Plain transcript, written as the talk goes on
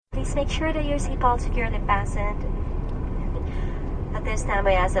please make sure that your seatbelt is securely fastened. At this time,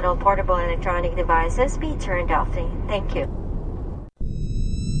 I ask that all portable electronic devices be turned off. Thank you.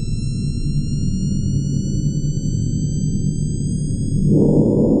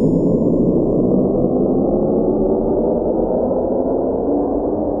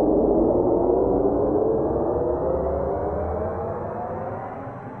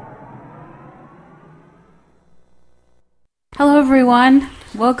 Hello everyone,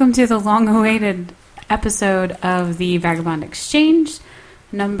 welcome to the long-awaited episode of the Vagabond Exchange,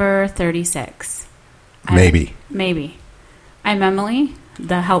 number 36. Maybe. I'm Emily.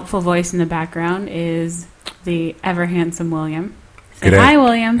 The helpful voice in the background is the ever-handsome William. Say hi,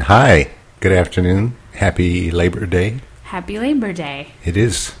 William. Hi. Good afternoon. Happy Labor Day. Happy Labor Day. It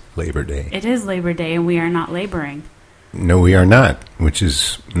is Labor Day. It is Labor Day, and we are not laboring. No, we are not, which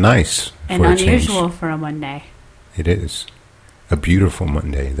is nice and for unusual a change. For a Monday. It is. A beautiful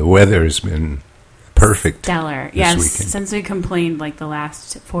Monday. The weather has been perfect. Stellar. This Yes, weekend. since we complained like the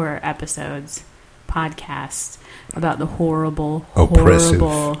last 4 episodes, podcasts, about the horrible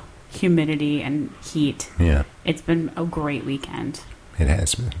humidity and heat. Yeah. It's been a great weekend. It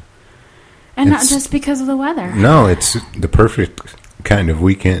has been. And not just because of the weather. No, it's the perfect kind of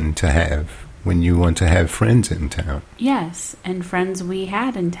weekend to have when you want to have friends in town. Yes, and friends we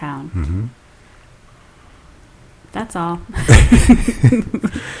had in town. Mm-hmm. That's all.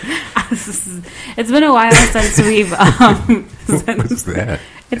 It's been a while since we've. What was that?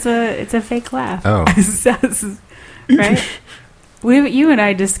 It's a fake laugh. Oh, right. You and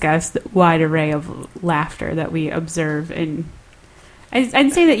I discussed the wide array of laughter that we observe, and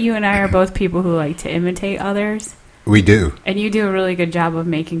I'd say that you and I are both people who like to imitate others. We do, and you do a really good job of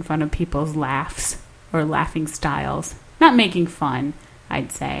making fun of people's laughs or laughing styles. Not making fun.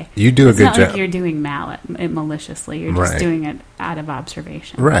 I'd say. You do a good job. It's not like you're doing maliciously. You're just doing it out of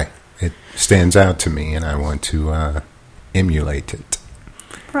observation. Right. It stands out to me, and I want to emulate it.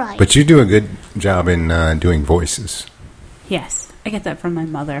 Right. But you do a good job in doing voices. Yes. I get that from my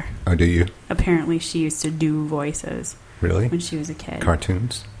mother. Oh, do you? Apparently, she used to do voices. Really? When she was a kid.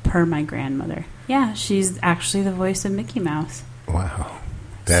 Cartoons? Per my grandmother. Yeah, she's actually the voice of Mickey Mouse. Wow.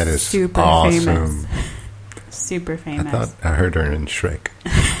 That is super awesome. Famous. Super famous. I thought I heard her in Shrek.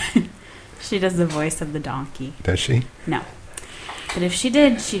 She does the voice of the donkey. Does she? No. But if she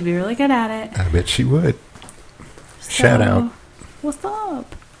did, she'd be really good at it. I bet she would. So, shout out. What's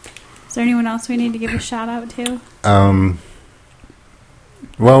up? Is there anyone else we need to give a shout out to?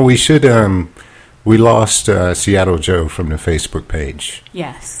 Well, we should. We lost Seattle Joe from the Facebook page.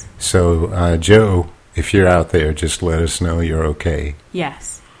 Yes. So, Joe, if you're out there, just let us know you're okay.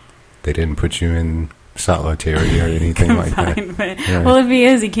 Yes. They didn't put you in solitary or anything like that. Yeah. Well, if he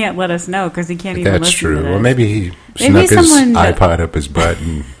is, he can't let us know because he can't even listen to this. That's true. Well, maybe he snuck his iPod up his butt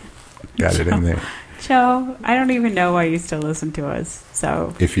and got it in there. Joe, I don't even know why you still listen to us.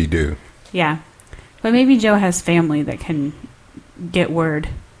 So if you do. Yeah. But maybe Joe has family that can get word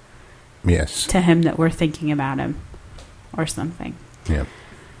to him that we're thinking about him or something. Yeah.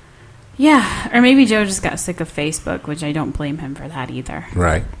 Yeah, or maybe Joe just got sick of Facebook, which I don't blame him for that either.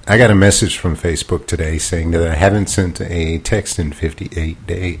 Right. I got a message from Facebook today saying that I haven't sent a text in 58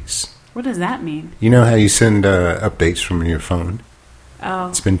 days. What does that mean? You know how you send updates from your phone? Oh.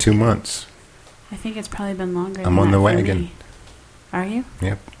 It's been 2 months. I think it's probably been longer. I'm on the wagon. Me. Are you?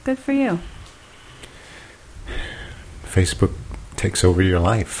 Yep. Good for you. Facebook takes over your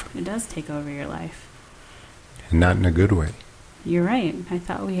life. It does take over your life. And not in a good way. You're right. I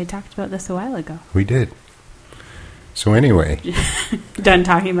thought we had talked about this a while ago. We did. So anyway. Done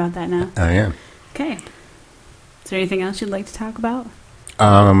talking about that now? I am. Okay. Is there anything else you'd like to talk about?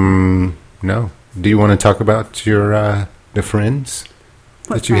 No. Do you want to talk about your the friends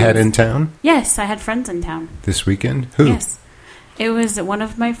that you had in town? Yes, I had friends in town. This weekend? Who? Yes. It was one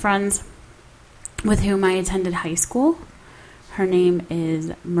of my friends with whom I attended high school. Her name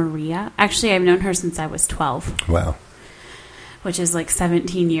is Maria. Actually, I've known her since I was 12. Wow. Which is like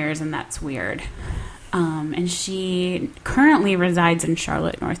 17 years, and that's weird. And she currently resides in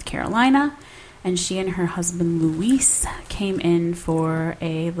Charlotte, North Carolina, and she and her husband, Luis, came in for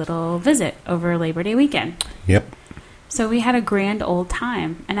a little visit over Labor Day weekend. Yep. So we had a grand old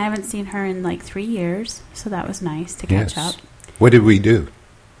time, and I haven't seen her in like 3 years, so that was nice to catch up. What did we do?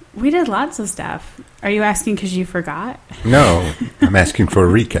 We did lots of stuff. Are you asking because you forgot? No, I'm asking for a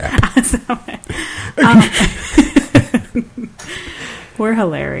recap. We're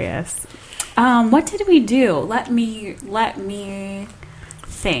hilarious. What did we do? Let me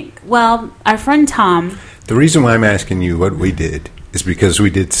think. Well, our friend Tom. The reason why I'm asking you what we did is because we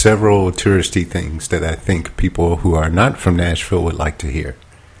did several touristy things that I think people who are not from Nashville would like to hear.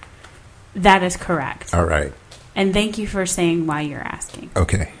 That is correct. All right. And thank you for saying why you're asking.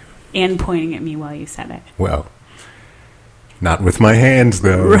 Okay. And pointing at me while you said it. Well, not with my hands,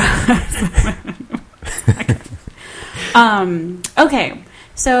 though. Okay.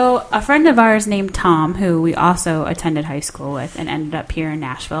 So a friend of ours named Tom, who we also attended high school with and ended up here in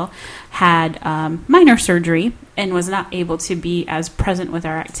Nashville, had minor surgery and was not able to be as present with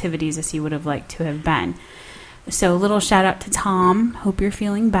our activities as he would have liked to have been. So a little shout out to Tom. Hope you're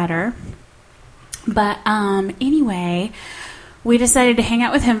feeling better. But anyway, we decided to hang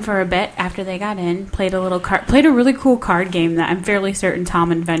out with him for a bit after they got in. Played a really cool card game that I'm fairly certain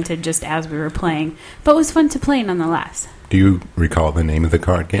Tom invented just as we were playing, but was fun to play nonetheless. Do you recall the name of the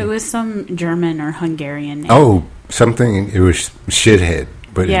card game? It was some German or Hungarian name. Oh, something. It was Shithead,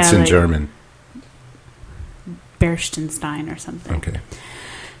 but it's in German. Berstenstein or something. Okay.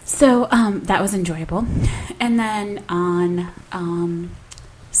 So that was enjoyable. And then on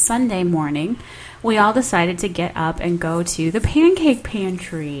Sunday morning, we all decided to get up and go to the Pancake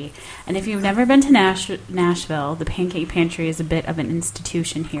Pantry. And if you've never been to Nashville, the Pancake Pantry is a bit of an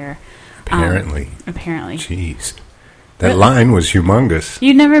institution here. Apparently. Jeez. That line was humongous.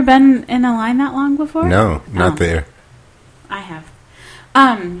 You've never been in a line that long before? No, not there. I have.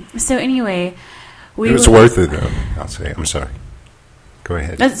 So anyway, it was worth it, though, I'll say. I'm sorry. Go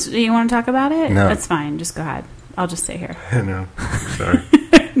ahead. You want to talk about it? No. That's fine. Just go ahead. I'll just stay here. No, sorry.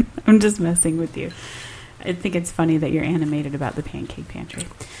 I'm just messing with you. I think it's funny that you're animated about the Pancake Pantry.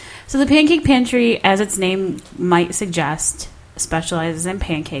 So the Pancake Pantry, as its name might suggest, specializes in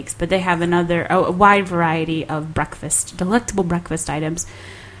pancakes, but they have a wide variety of delectable breakfast items,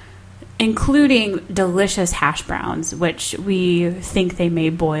 including delicious hash browns, which we think they may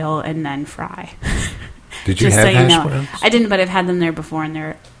boil and then fry. Did you have hash browns? I didn't, but I've had them there before, and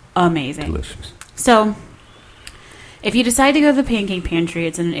they're amazing. Delicious. So, if you decide to go to the Pancake Pantry,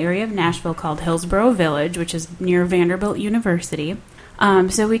 it's in an area of Nashville called Hillsborough Village, which is near Vanderbilt University.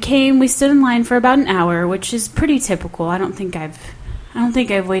 So we stood in line for about an hour, which is pretty typical. I don't think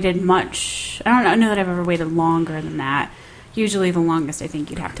I've waited much. I don't know that I've ever waited longer than that. Usually the longest I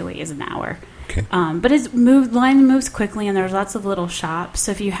think you'd have to wait is an hour. Okay. But the line moves quickly, and there's lots of little shops.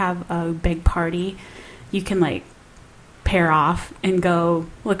 So if you have a big party, you can pair off and go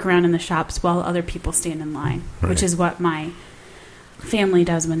look around in the shops while other people stand in line, which is what my family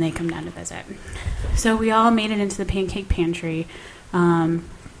does when they come down to visit. So we all made it into the Pancake Pantry.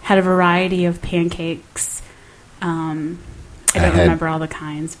 Had a variety of pancakes. I don't remember all the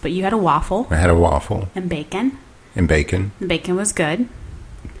kinds, but you had a waffle. I had a waffle. And bacon. And bacon. The bacon was good.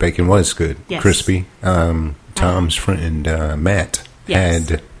 Bacon was good. Yes. Crispy. Tom's friend Matt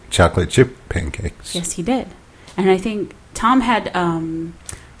had chocolate chip pancakes. Yes, he did. And I think Tom had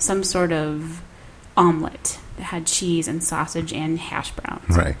some sort of omelet that had cheese and sausage and hash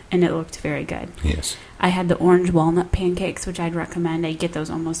browns. Right. And it looked very good. Yes. I had the orange walnut pancakes, which I'd recommend. I get those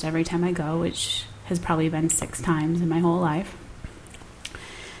almost every time I go, which has probably been 6 times in my whole life.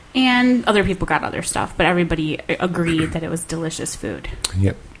 And other people got other stuff, but everybody agreed that it was delicious food.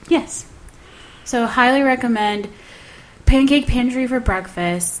 Yep. Yes. So highly recommend Pancake Pantry for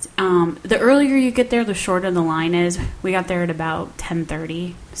breakfast. The earlier you get there, the shorter the line is. We got there at about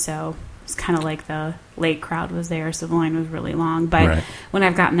 10:30, so it's kind of like the late crowd was there, so the line was really long. But when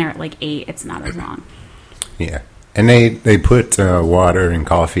I've gotten there at 8, it's not as long. Yeah. And they put water and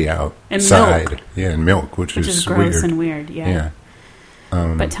coffee outside. And milk. Yeah, and milk, which is gross weird. and weird, yeah.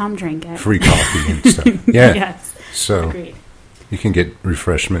 But Tom drank it. Free coffee and stuff. Yeah. Yes. So agreed. You can get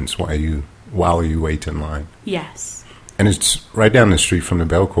refreshments while you wait in line. Yes. And it's right down the street from the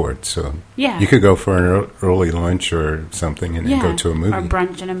Bell Court, so you could go for an early lunch or something and then go to a movie. Or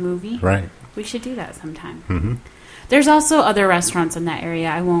brunch and a movie. Right. We should do that sometime. Mm-hmm. There's also other restaurants in that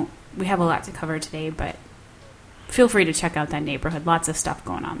area. We have a lot to cover today, but feel free to check out that neighborhood. Lots of stuff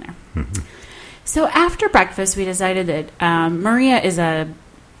going on there. Mm-hmm. So after breakfast, we decided that Maria is a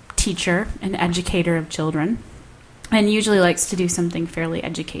teacher, an educator of children, and usually likes to do something fairly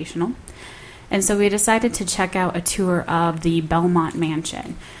educational. And so we decided to check out a tour of the Belmont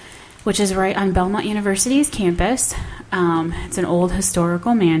Mansion, which is right on Belmont University's campus. It's an old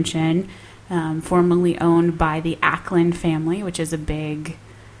historical mansion, formerly owned by the Ackland family, which is a big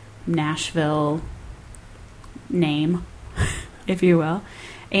Nashville name, if you will,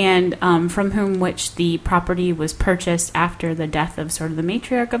 and from which the property was purchased after the death of sort of the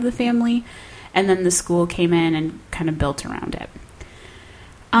matriarch of the family, and then the school came in and kind of built around it.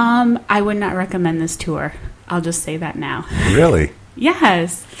 I would not recommend this tour. I'll just say that now. Really?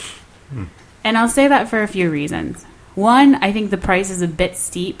 Yes. And I'll say that for a few reasons. One, I think the price is a bit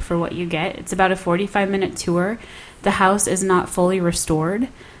steep for what you get. It's about a 45-minute tour. The house is not fully restored.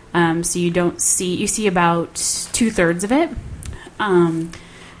 So you see about 2/3 of it.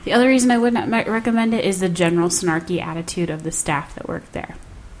 The other reason I would not recommend it is the general snarky attitude of the staff that worked there.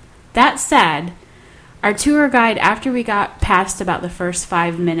 That said, our tour guide, after we got past about the first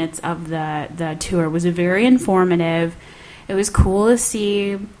 5 minutes of the tour, was very informative. It was cool to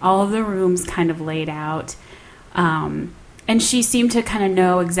see all of the rooms kind of laid out. And she seemed to kind of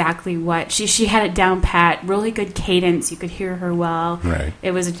know exactly what... She had it down pat, really good cadence. You could hear her well. Right.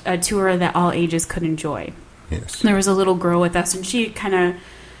 It was a tour that all ages could enjoy. Yes. There was a little girl with us, and she kind of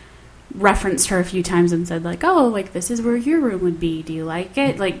referenced her a few times and said, like, oh, like, this is where your room would be. Do you like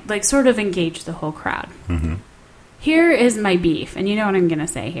it? Like sort of engaged the whole crowd. Mm-hmm. Here is my beef, and you know what I'm going to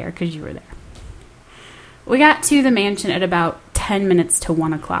say here because you were there. We got to the mansion at about 10 minutes to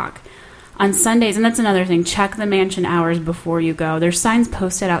 1 o'clock. On Sundays, and that's another thing, check the mansion hours before you go. There's signs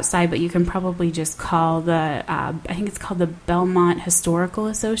posted outside, but you can probably just call the, I think it's called the Belmont Historical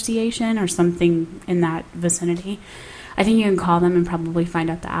Association or something in that vicinity. I think you can call them and probably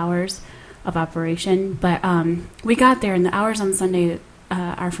find out the hours of operation. But we got there, and the hours on Sunday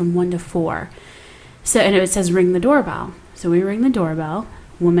are from 1 to 4. So, and it says ring the doorbell. So we ring the doorbell.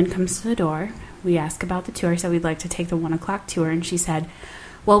 Woman comes to the door. We ask about the tour. So we'd like to take the 1 o'clock tour, and she said,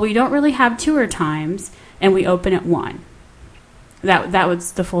 well, we don't really have tour times, and we open at 1. That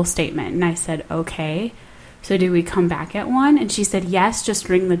was the full statement. And I said, okay. So do we come back at 1? And she said, yes, just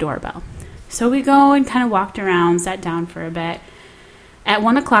ring the doorbell. So we go and kind of walked around, sat down for a bit. At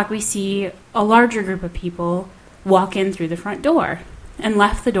 1 o'clock, we see a larger group of people walk in through the front door and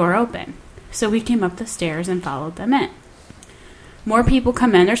left the door open. So we came up the stairs and followed them in. More people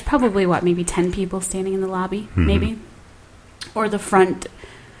come in. There's probably, maybe 10 people standing in the lobby, maybe? Or the front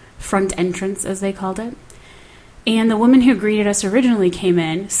entrance, as they called it. And the woman who greeted us originally came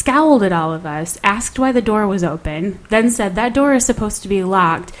in, scowled at all of us, asked why the door was open, then said, that door is supposed to be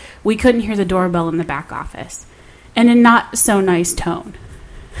locked. We couldn't hear the doorbell in the back office. And in not so nice tone.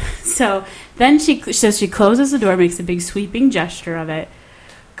 So then she closes the door, makes a big sweeping gesture of it,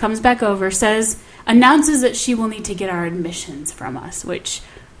 comes back over, announces that she will need to get our admissions from us, which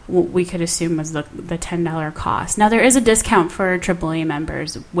we could assume was the $10 cost. Now, there is a discount for AAA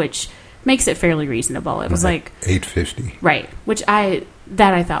members, which makes it fairly reasonable. It was like $8.50. Right, which I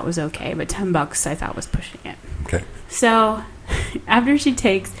thought was okay, but $10 I thought was pushing it. Okay. So after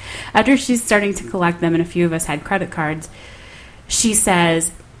she's starting to collect them, and a few of us had credit cards, she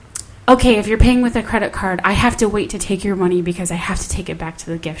says, okay, if you're paying with a credit card, I have to wait to take your money because I have to take it back to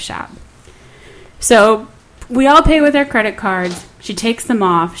the gift shop. So we all pay with our credit cards. She takes them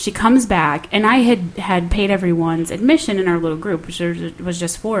off. She comes back, and I had paid everyone's admission in our little group, which was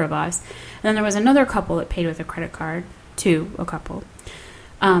just 4 of us. And then there was another couple that paid with a credit card, a couple.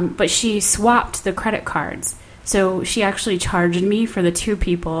 But she swapped the credit cards. So she actually charged me for the 2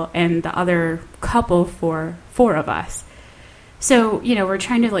 people and the other couple for 4 of us. So, we're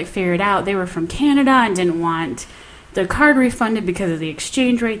trying to figure it out. They were from Canada and didn't want the card refunded because of the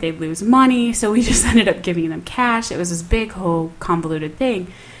exchange rate. They'd lose money. So we just ended up giving them cash. It was this big whole convoluted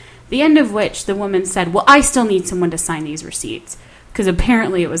thing. The end of which the woman said, well, I still need someone to sign these receipts. Because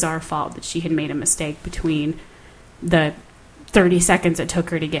apparently it was our fault that she had made a mistake between the 30 seconds it took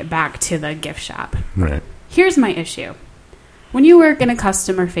her to get back to the gift shop. Right. Here's my issue. When you work in a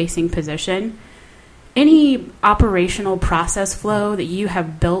customer-facing position, any operational process flow that you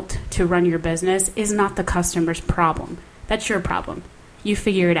have built to run your business is not the customer's problem. That's your problem. You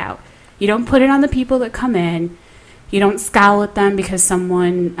figure it out. You don't put it on the people that come in. You don't scowl at them because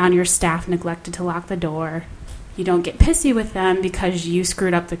someone on your staff neglected to lock the door. You don't get pissy with them because you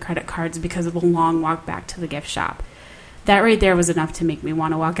screwed up the credit cards because of the long walk back to the gift shop. That right there was enough to make me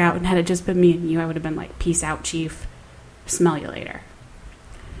want to walk out, and had it just been me and you, I would have been like, peace out, chief. Smell you later.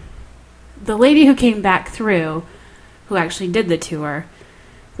 The lady who came back through, who actually did the tour,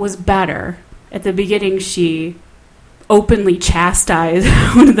 was better. At the beginning, she openly chastised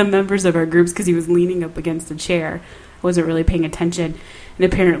one of the members of our groups because he was leaning up against a chair, wasn't really paying attention, and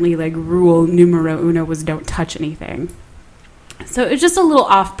apparently, rule numero uno was don't touch anything. So it was just a little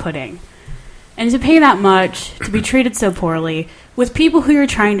off-putting. And to pay that much, to be treated so poorly, with people who you're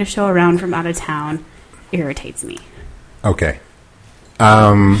trying to show around from out of town, irritates me. Okay.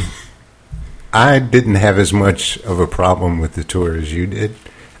 I didn't have as much of a problem with the tour as you did.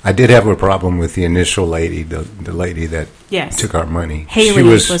 I did have a problem with the initial lady, the lady that took our money. Haley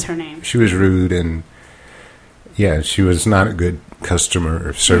was her name. She was rude, and she was not a good customer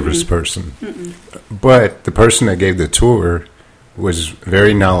or service person. Mm-mm. But the person that gave the tour was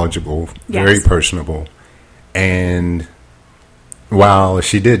very knowledgeable, very personable, and while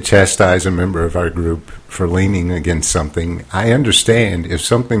she did chastise a member of our group for leaning against something, I understand if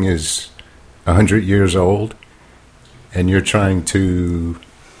something is 100 years old and you're trying to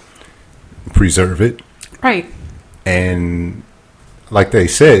preserve it. Right. And like they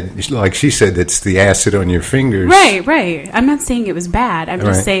said, like she said, it's the acid on your fingers. Right. I'm not saying it was bad. I'm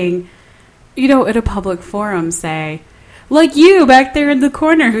just saying, at a public forum, say, like you back there in the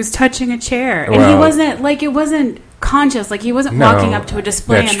corner who's touching a chair. And he wasn't, it wasn't conscious. Like, he wasn't walking up to a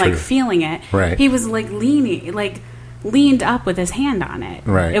display and, true. feeling it. Right. He was, leaned up with his hand on it.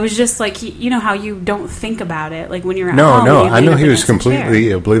 Right. It was just, how you don't think about it, when you're at home. No, I know he was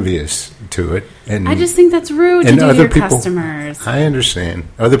completely oblivious to it. And I just think that's rude to do to your customers. I understand.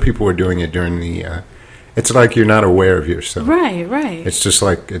 Other people were doing it during the... it's like you're not aware of yourself. Right. It's just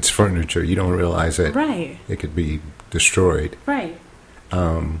like it's furniture. You don't realize that it could be destroyed. Right.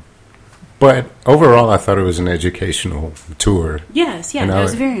 But overall, I thought it was an educational tour. Yes, it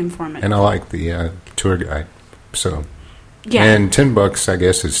was very informative. And I like the tour guide. So, yeah. And $10, I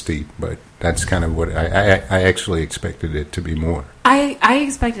guess, is steep, but that's kind of what I actually expected it to be more. I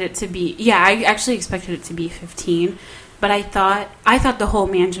expected it to be, I actually expected it to be 15, but I thought the whole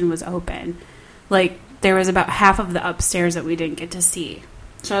mansion was open. There was about half of the upstairs that we didn't get to see.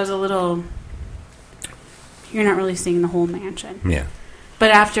 So I was a little, you're not really seeing the whole mansion. Yeah.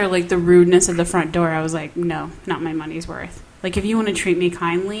 But after, the rudeness of the front door, I was like, no, not my money's worth. If you want to treat me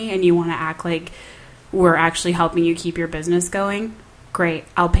kindly and you want to act like we're actually helping you keep your business going, great,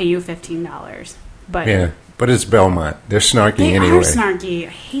 I'll pay you $15. But yeah, but it's Belmont. They're snarky they anyway. They are snarky. I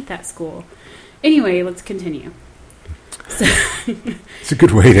hate that school. Anyway, let's continue. So it's a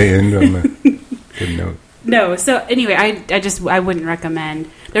good way to end on a good note. No, so anyway, I wouldn't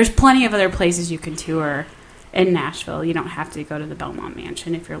recommend. There's plenty of other places you can tour in Nashville. You don't have to go to the Belmont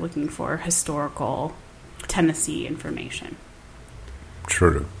Mansion if you're looking for historical Tennessee information.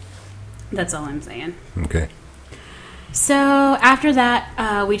 True. That's all I'm saying. Okay. So after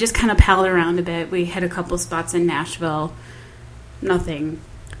that, we just kind of palled around a bit. We hit a couple spots in Nashville. Nothing,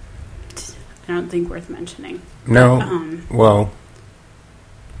 I don't think, worth mentioning. No. Well,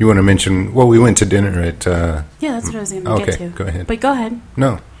 you want to mention... Well, we went to dinner at... yeah, that's what I was going to get to. Go ahead. But go ahead.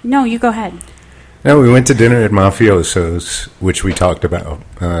 No, you go ahead. No, we went to dinner at Mafiaoza's, which we talked about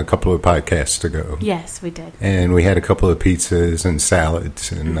a couple of podcasts ago. Yes, we did. And we had a couple of pizzas and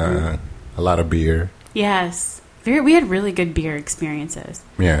salads and a lot of beer. Yes. We had really good beer experiences.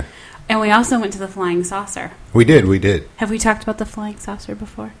 Yeah. And we also went to the Flying Saucer. We did. Have we talked about the Flying Saucer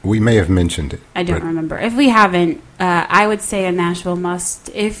before? We may have mentioned it. I don't remember. If we haven't, I would say a Nashville must,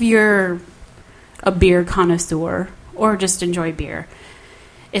 if you're a beer connoisseur or just enjoy beer,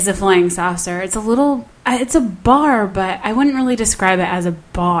 is a Flying Saucer. It's it's a bar, but I wouldn't really describe it as a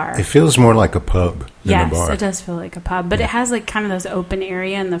bar. It feels more like a pub than a bar. Yes, it does feel like a pub, but it has kind of this open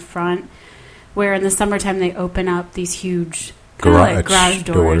area in the front where in the summertime they open up these huge garage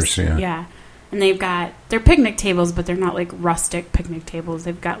doors. Yeah. And they're picnic tables, but they're not rustic picnic tables.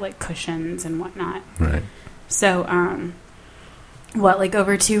 They've got cushions and whatnot. Right. So,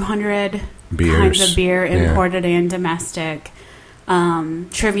 over 200 kinds of beer, imported and domestic.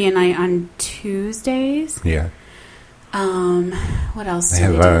 Trivia night on Tuesdays. Yeah. What else do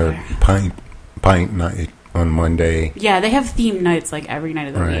they have? A pint night on Monday. Yeah, they have themed nights every night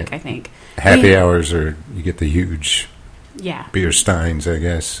of the week, I think. Happy hours you get the huge beer steins, I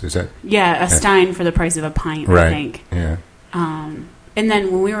guess. Is that? Yeah, a stein for the price of a pint, right. I think. Yeah. And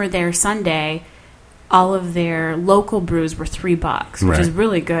then when we were there Sunday, all of their local brews were $3, which is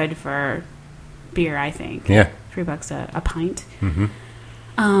really good for beer, I think. Yeah. $3 a pint.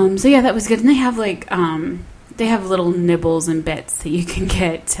 Mm-hmm. So that was good. And they have they have little nibbles and bits that you can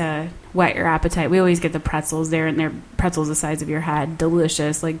get to whet your appetite. We always get the pretzels there, and they're pretzels the size of your head.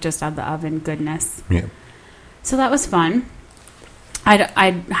 Delicious, just out of the oven goodness. Yeah. So that was fun.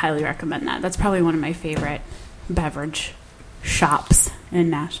 I'd highly recommend that. That's probably one of my favorite beverage shops in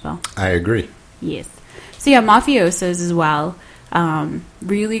Nashville. I agree. Yes. So Mafiaoza's as well.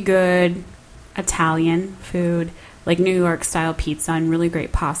 Really good Italian food, New York style pizza and really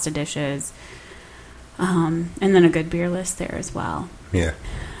great pasta dishes. And then a good beer list there as well. Yeah.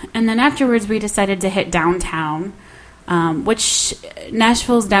 And then afterwards we decided to hit downtown, which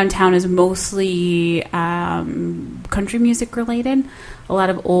Nashville's downtown is mostly country music related. A lot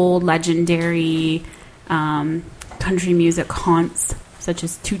of old legendary country music haunts such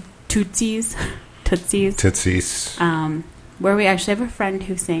as Tootsie's, where we actually have a friend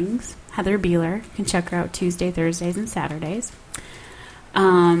who sings, Heather Beeler. You can check her out Tuesday, Thursdays, and Saturdays.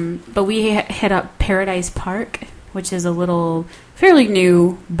 But we hit up Paradise Park, which is a little fairly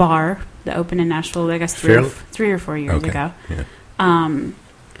new bar that opened in Nashville, I guess, three or 4 years ago. Yeah.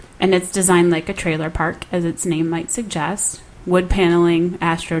 And it's designed like a trailer park, as its name might suggest. Wood paneling,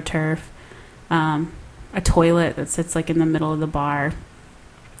 AstroTurf, a toilet that sits like in the middle of the bar.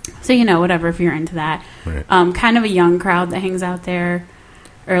 So, whatever, if you're into that. Right. Kind of a young crowd that hangs out there.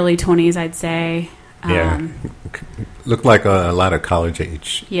 Early 20s, I'd say. Yeah. Looked like a lot of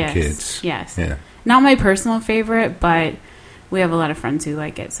college-age kids. Yes. Yeah. Not my personal favorite, but we have a lot of friends who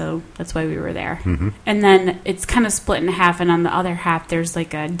like it, so that's why we were there. Mm-hmm. And then it's kind of split in half, and on the other half, there's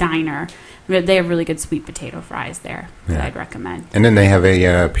like a diner. They have really good sweet potato fries there that I'd recommend. And then they have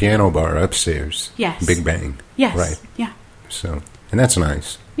a piano bar upstairs. Yes. Big Bang. Yes. Right. Yeah. So, and that's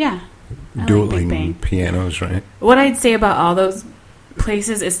nice. Yeah. I Dueling like Big Bang. pianos, right? What I'd say about all those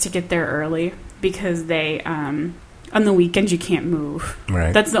places is to get there early, because they, on the weekends, you can't move.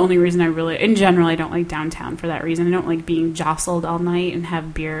 Right. That's the only reason in general, I don't like downtown for that reason. I don't like being jostled all night and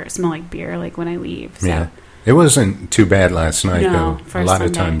have smell like beer, like when I leave. So. Yeah. It wasn't too bad last night, No, though. for A lot Sunday.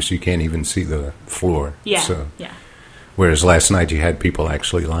 of times you can't even see the floor. Yeah. So. Yeah. Whereas last night you had people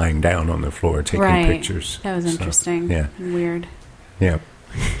actually lying down on the floor taking pictures. That was interesting. Yeah. And weird. Yeah.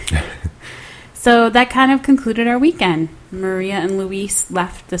 So that kind of concluded our weekend. Maria and Luis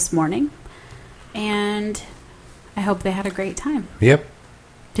left this morning, and I hope they had a great time. Yep.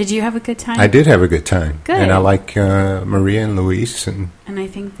 Did you have a good time? I did have a good time. Good. And I like Maria and Luis. And I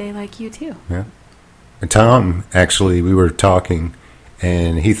think they like you too. yeah. And Tom, actually, we were talking,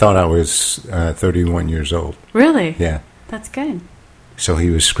 and he thought I was 31 years old. Really? Yeah. That's good. So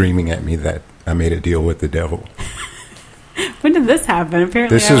he was screaming at me that I made a deal with the devil. When did this happen?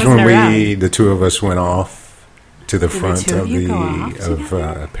 Apparently, This I is wasn't when around. the two of us went off to the Did the front two of you go off of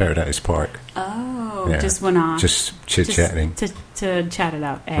together? Paradise Park. Oh, Yeah. just went off. Just chit-chatting. To chat it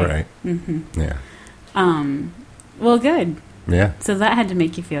out. Eh? Right. Mm-hmm. Yeah. Well, good. Yeah. So that had to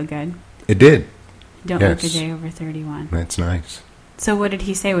make you feel good. It did. Don't Yes. look a day over 31. That's nice. So what did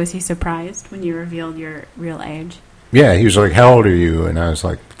he say? Was he surprised when you revealed your real age? Yeah, he was like, "How old are you?" And I was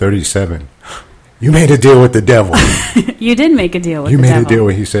like, 37. You made a deal with the devil. You did make a deal with You the made devil. a deal.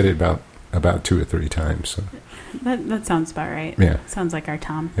 He said it about 2 or 3 times. So That sounds about right. Yeah. Sounds like our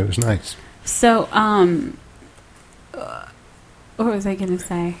Tom. it was nice. So, what was I going to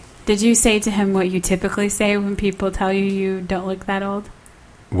say? Did you say to him what you typically say when people tell you don't look that old?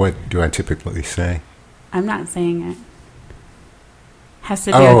 What do I typically say? I'm not saying it. Has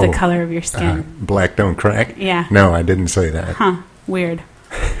to do with the color of your skin. Black don't crack? Yeah. No, I didn't say that. Huh. Weird.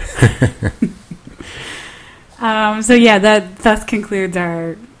 So yeah, that thus concludes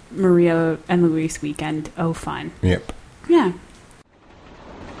our Maria and Luis weekend. Oh, fun. Yep. Yeah.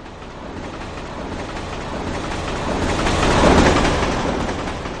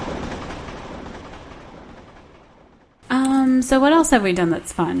 So what else have we done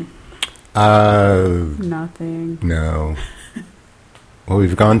that's fun? Nothing. No. Well,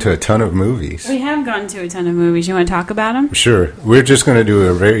 we've gone to a ton of movies. We have gone to a ton of movies. You want to talk about them? Sure. We're just going to do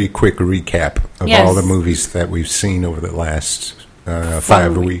a very quick recap of Yes. all the movies that we've seen over the last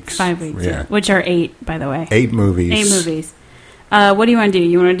 5 weeks. 5 weeks. Yeah. Which are 8, by the way. 8 movies. 8 movies. What do you want to do?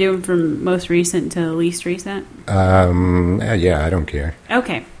 You want to do them from most recent to least recent? Yeah, I don't care.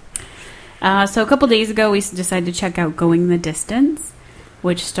 Okay. So a couple days ago, we decided to check out Going the Distance,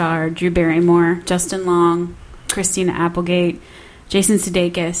 which starred Drew Barrymore, Justin Long, Christina Applegate, Jason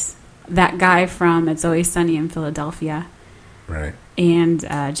Sudeikis, that guy from It's Always Sunny in Philadelphia, Right. and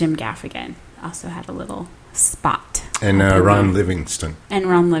Jim Gaffigan also had a little spot. And Ron Livingston. And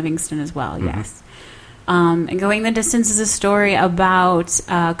Ron Livingston as well, yes. And Going the Distance is a story about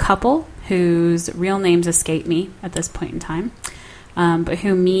a couple whose real names escape me at this point in time, but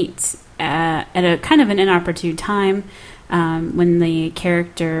who meet at a kind of an inopportune time when the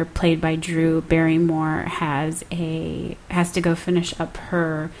character played by Drew Barrymore has to go finish up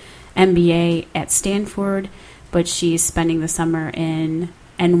her MBA at Stanford, but she's spending the summer in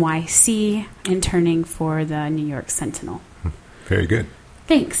NYC interning for the New York Sentinel. Very good.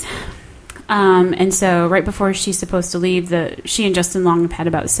 Thanks. And so right before she's supposed to leave, she and Justin Long have had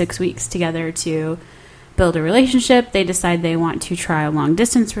about 6 weeks together to build a relationship. They decide they want to try a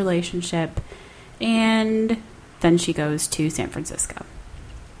long-distance relationship, and then she goes to San Francisco.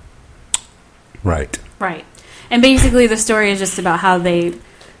 Right. Right. And basically the story is just about how they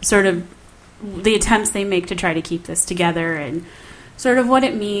sort of, the attempts they make to try to keep this together, and sort of what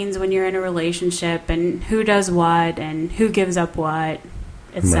it means when you're in a relationship, and who does what, and who gives up what,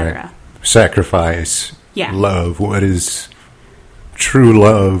 etc. Right. Sacrifice. Yeah. Love. What is true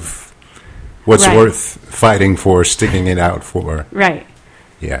love? What's Right. worth fighting for, sticking it out for? Right.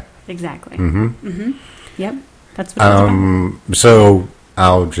 Yeah. Exactly. Mm-hmm. Yep. That's what it's about. So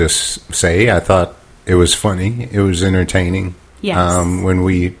I'll just say I thought it was funny. It was entertaining. Yes. When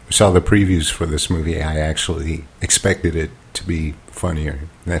we saw the previews for this movie, I actually expected it to be funnier.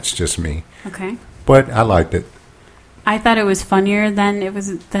 That's just me. Okay. But I liked it. I thought it was funnier than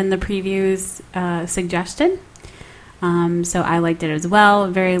the previews suggested. So I liked it as well.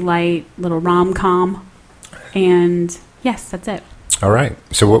 Very light little rom-com. And yes, that's it. All right.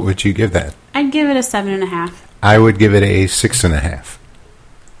 So what would you give that? I'd give it a 7.5. I would give it a 6.5.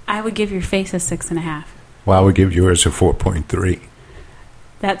 I would give your face a 6.5. Well, I would give yours a 4.3.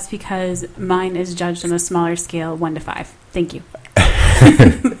 That's because mine is judged on a smaller scale, 1 to 5. Thank you.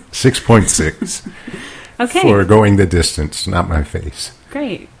 6.6. Okay. For going the distance, not my face.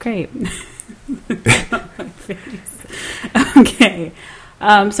 Great. Okay.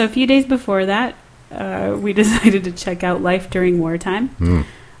 So a few days before that, we decided to check out Life During Wartime.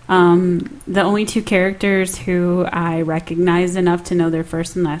 The only two characters who I recognized enough to know their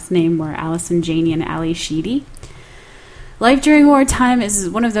first and last name were Allison Janney and Ali Sheedy. Life During Wartime is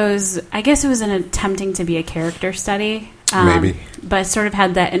one of those, I guess it was an attempting to be a character study. Maybe. But sort of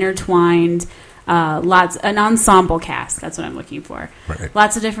had that intertwined, an ensemble cast. That's what I'm looking for. Right.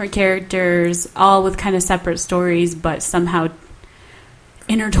 Lots of different characters, all with kind of separate stories, but somehow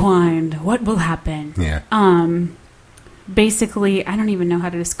intertwined. What will happen? Yeah. Basically, I don't even know how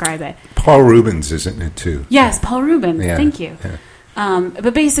to describe it. Paul Rubens, isn't it, too? Yes, Paul Rubens. Yeah. Thank you. Yeah.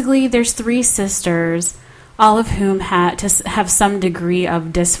 But basically, there's 3 sisters, all of whom had to have some degree of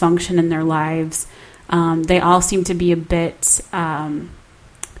dysfunction in their lives. They all seem to be a bit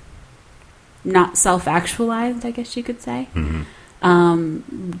not self-actualized, I guess you could say,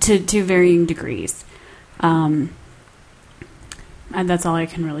 to varying degrees. And that's all I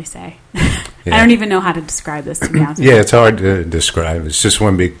can really say. Yeah. I don't even know how to describe this, to be honest with Yeah, it's hard to describe. It's just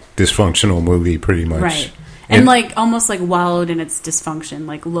one big dysfunctional movie, pretty much. Right. And almost wallowed in its dysfunction.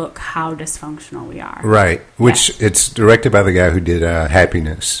 Look how dysfunctional we are. Right. Which it's directed by the guy who did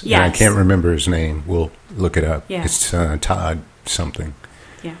Happiness. Yes. And I can't remember his name. We'll look it up. Yeah. It's Todd something.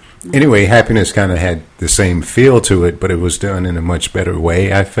 Yeah. Anyway, Happiness kind of had the same feel to it, but it was done in a much better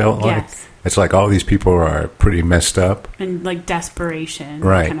way, I felt like. Yes. It's like all these people are pretty messed up. And desperation,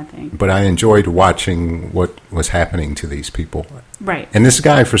 Right. that kind of thing. But I enjoyed watching what was happening to these people. Right. And this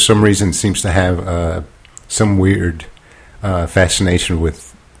guy, for some reason, seems to have some weird fascination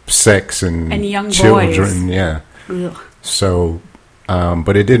with sex and young children. boys. Yeah. Ugh. So,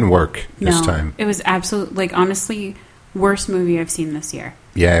 but it didn't work this No, time. it was absolutely, honestly, worst movie I've seen this year.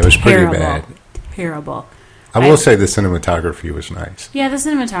 Yeah, it was pretty Terrible. bad. Terrible. I will say the cinematography was nice. Yeah, the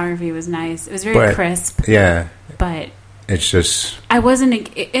cinematography was nice. It was very crisp. Yeah. But It's just... I wasn't...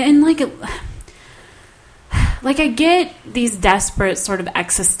 And I get these desperate sort of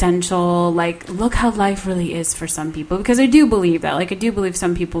existential, look how life really is for some people. Because I do believe that. I do believe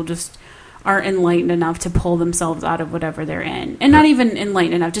some people just aren't enlightened enough to pull themselves out of whatever they're in. And not even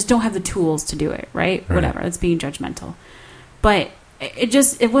enlightened enough, just don't have the tools to do it, right? Whatever, that's being judgmental. But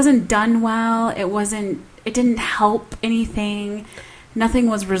it wasn't done well. It didn't help anything. Nothing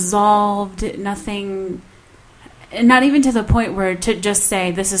was resolved. Nothing, not even to the point where to just say,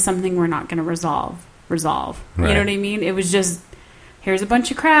 this is something we're not going to resolve. Right. You know what I mean? It was just, here's a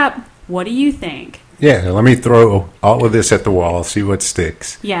bunch of crap. What do you think? Yeah, let me throw all of this at the wall, see what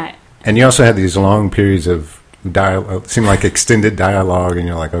sticks. Yeah. And you also had these long periods of dialogue, seemed like extended dialogue, and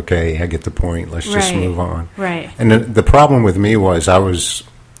you're like, okay, I get the point. Let's just move on. Right. And the problem with me was I was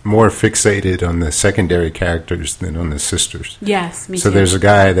more fixated on the secondary characters than on the sisters. Yes, me too. So there's a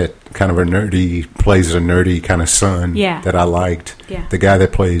guy that kind of plays a nerdy kind of son Yeah. that I liked. Yeah. The guy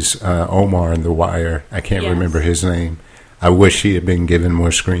that plays Omar in The Wire, I can't remember his name. I wish he had been given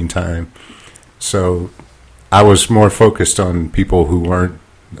more screen time. So I was more focused on people who weren't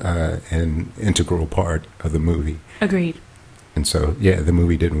an integral part of the movie. Agreed. And so, yeah, the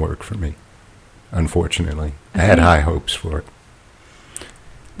movie didn't work for me, unfortunately. I had high hopes for it.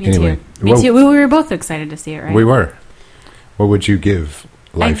 Me too. We were both excited to see it, right? We were. What would you give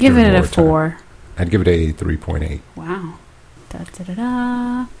Life I'd give During it a Wartime? 4. I'd give it a 3.8. Wow.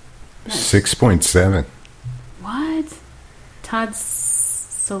 Da-da-da-da. 6.7. What? Todd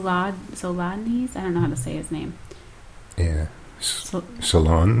Solondz? I don't know how to say his name. Yeah.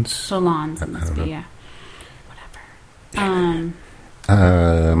 Salons? Solondz. It must be, yeah. Whatever.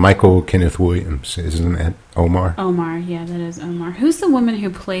 Michael Kenneth Williams, isn't that Omar? Omar, yeah, that is Omar. Who's the woman who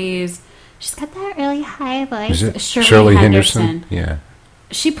plays... She's got that really high voice. Is it Shirley Henderson? Yeah.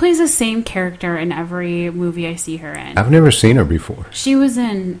 She plays the same character in every movie I see her in. I've never seen her before. She was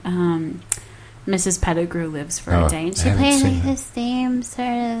in Mrs. Pettigrew Lives for a Day. And she plays the same sort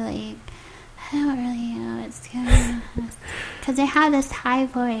of I don't really know what's going on. Because they have this high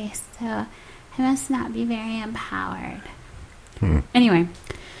voice, so I must not be very empowered. Anyway.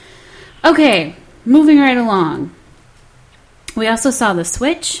 Okay, moving right along. We also saw The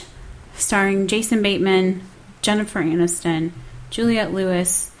Switch, starring Jason Bateman, Jennifer Aniston, Juliette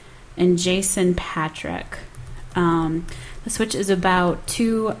Lewis, and Jason Patric. The Switch is about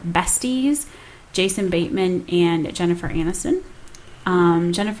two besties, Jason Bateman and Jennifer Aniston.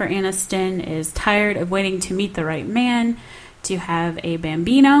 Jennifer Aniston is tired of waiting to meet the right man to have a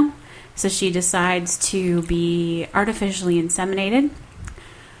bambino, so she decides to be artificially inseminated.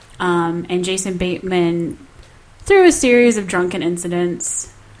 And Jason Bateman, through a series of drunken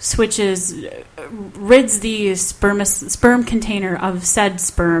incidents, rids the sperm container of said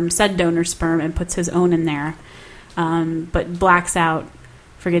donor sperm, and puts his own in there, but blacks out,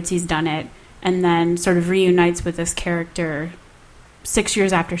 forgets he's done it, and then sort of reunites with this character 6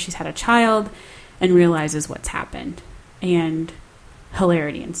 years after she's had a child and realizes what's happened. And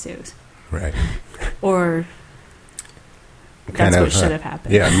hilarity ensues. Right. Or that's what should have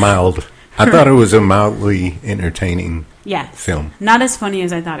happened. Yeah, mild. I thought it was a mildly entertaining film. Not as funny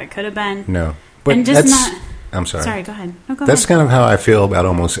as I thought it could have been. No. But and just not... I'm sorry. Sorry, go ahead. No, That's kind of how I feel about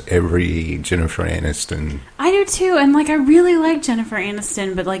almost every Jennifer Aniston. I do too. And I really like Jennifer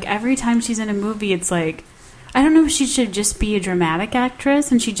Aniston, but every time she's in a movie, it's I don't know if she should just be a dramatic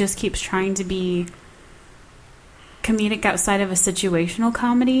actress and she just keeps trying to be comedic outside of a situational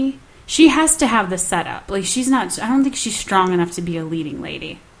comedy. She has to have the setup. She's not... I don't think she's strong enough to be a leading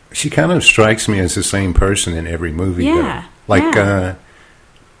lady. She kind of strikes me as the same person in every movie, though.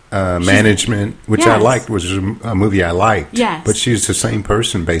 Management, which I liked, was a movie I liked. Yes. But she's the same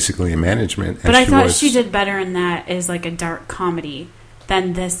person, basically, in Management. But I thought she did better in that as a dark comedy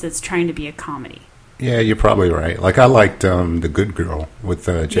than this that's trying to be a comedy. Yeah, you're probably right. I liked The Good Girl with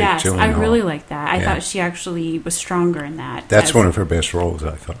Jake Gyllenhaal. I really liked that. I thought she actually was stronger in that. That's one of her best roles,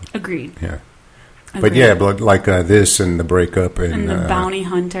 I thought. Agreed. Yeah. Agreed. But this and The Breakup and The Bounty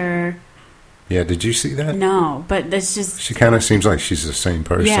Hunter. Yeah, did you see that? No, but that's just... She kind of seems like she's the same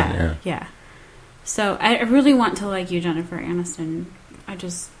person. Yeah. So I really want to like you, Jennifer Aniston. I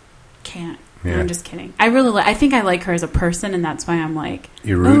just can't. Yeah. No, I'm just kidding. I think I like her as a person, and that's why I'm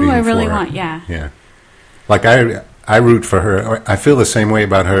you're rooting I really for her. want, yeah. Yeah. I root for her. I feel the same way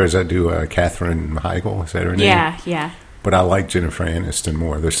about her as I do Katherine Heigl. Is that her name? Yeah. But I like Jennifer Aniston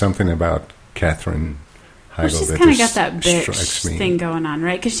more. There's something about Katherine Heigl she's kind of got that bitch thing going on,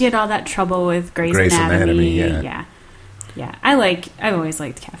 right? Because she had all that trouble with Grey's Anatomy. Yeah. I've always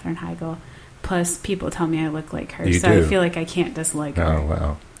liked Katherine Heigl. Plus, people tell me I look like her, so I feel like I can't dislike her. Oh,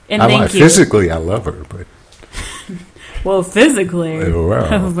 wow. And thank you. Physically, I love her, but... Well, physically,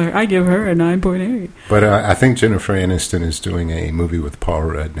 wow. I give her a 9.8. But I think Jennifer Aniston is doing a movie with Paul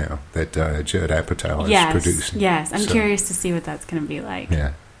Rudd now that Judd Apatow is producing. Yes, I'm curious to see what that's going to be like.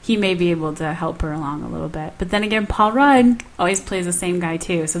 Yeah. He may be able to help her along a little bit. But then again, Paul Rudd always plays the same guy,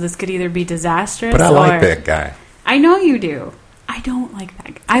 too. So this could either be disastrous But I like that guy. I know you do. I don't like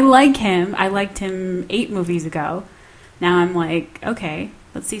that guy. I like him. I liked him 8 movies ago. Now I'm okay,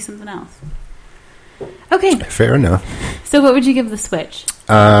 let's see something else. Okay. Fair enough. So what would you give The Switch?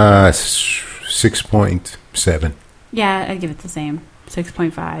 6.7. Yeah, I'd give it the same.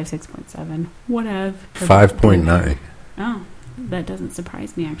 6.5, 6.7, whatever. 5.9. Oh, that doesn't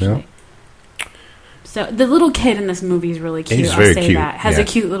surprise me, actually. No. So the little kid in this movie is really cute. He's very I'll say cute. that. Has a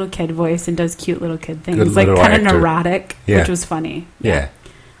cute little kid voice and does cute little kid things. Good little kind of actor. neurotic, which was funny. Yeah.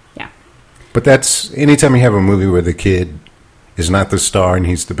 But that's... Anytime you have a movie where the kid is not the star and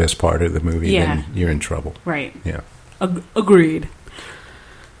he's the best part of the movie, then you're in trouble. Right. Yeah. Agreed.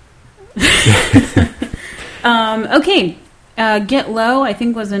 Okay. Get Low, I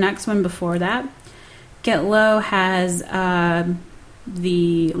think, was the next one before that. Get Low has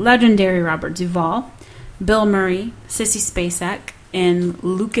the legendary Robert Duvall, Bill Murray, Sissy Spacek, and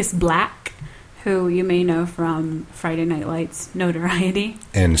Lucas Black, who you may know from Friday Night Lights notoriety.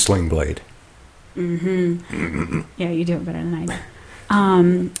 And Sling Blade. Mm-hmm. Yeah, you do it better than I do.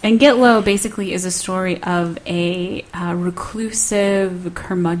 And Get Low basically is a story of a reclusive,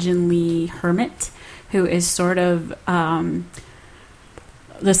 curmudgeonly hermit who is sort of the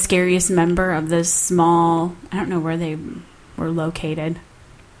scariest member of this small... I don't know where they were located.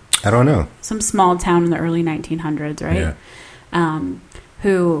 I don't know. Some small town in the early 1900s, right? Yeah.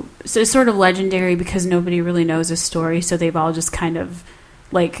 Who so it's sort of legendary because nobody really knows his story, so they've all just kind of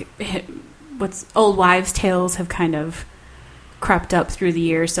what's old wives' tales have kind of crept up through the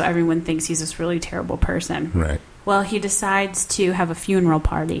years, so everyone thinks he's this really terrible person. Right. Well, he decides to have a funeral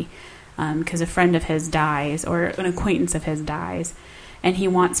party because a friend of his dies, or an acquaintance of his dies, and he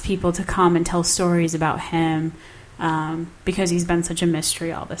wants people to come and tell stories about him because he's been such a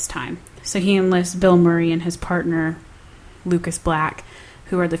mystery all this time. So he enlists Bill Murray and his partner, Lucas Black,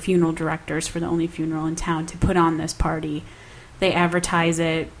 who are the funeral directors for the only funeral in town, to put on this party. They advertise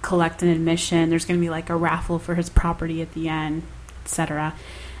it, collect an admission. There's going to be like a raffle for his property at the end, etc.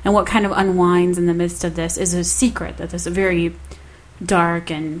 And what kind of unwinds in the midst of this is a secret, that this very dark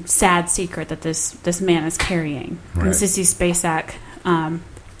and sad secret that this man is carrying. Right. And Sissy Spacek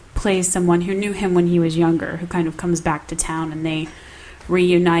plays someone who knew him when he was younger, who kind of comes back to town, and they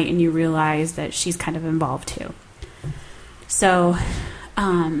reunite, and you realize that she's kind of involved too. So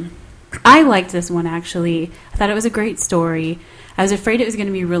I liked this one, actually. I thought it was a great story. I was afraid it was going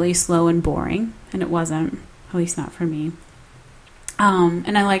to be really slow and boring, and it wasn't, at least not for me.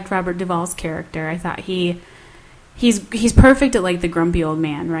 And I liked Robert Duvall's character. I thought he's perfect at like the grumpy old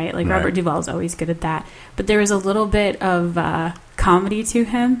man, right? Like Robert Duvall's always good at that. But there was a little bit of comedy to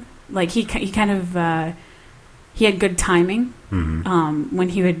him. Like he kind of he had good timing when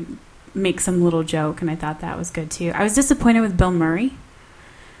he would make some little joke, and I thought that was good too. I was disappointed with Bill Murray,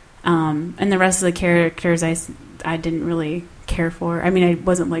 and the rest of the characters I didn't really care for. I mean, I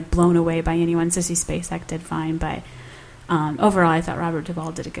wasn't like blown away by anyone. Sissy Spacek did fine, but overall, I thought Robert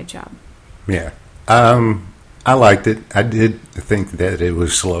Duvall did a good job. Yeah. I liked it. I did think that it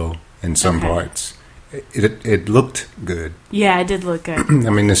was slow in some parts. It looked good. Yeah, it did look good. I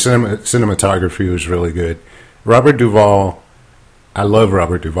mean, the cinematography was really good. Robert Duvall, I love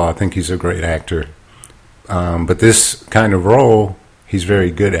Robert Duvall. I think he's a great actor. But this kind of role, he's very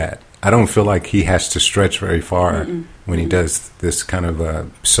good at. I don't feel like he has to stretch very far when he does this kind of a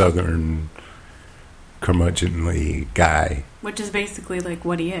southern, curmudgeonly guy. Which is basically like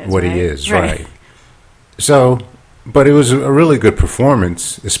what he is. What he is, right. So, but it was a really good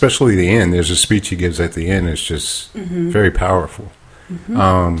performance, especially the end. There's a speech he gives at the end. It's just very powerful.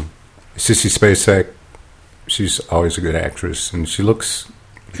 Sissy Spacek, she's always a good actress, and she looks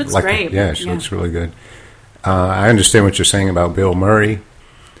like great. She looks really good. I understand what you're saying about Bill Murray.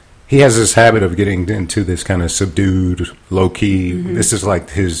 He has this habit of getting into this kind of subdued, low-key. This is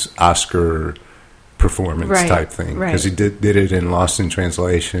like his Oscar performance type thing, because he did it in Lost in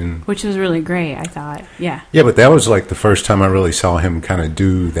Translation, which was really great. I thought, yeah, but that was like the first time I really saw him kind of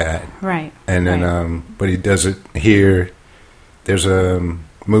do that, right? And then, but he does it here. There's a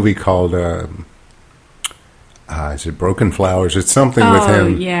movie called is it Broken Flowers? It's something with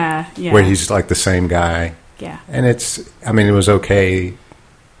him, where he's like the same guy, and it was okay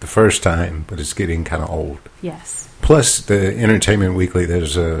the first time, but it's getting kind of old. Yes. Plus, the Entertainment Weekly,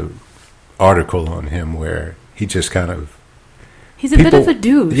 there's a article on him where he just kind of he's a bit of a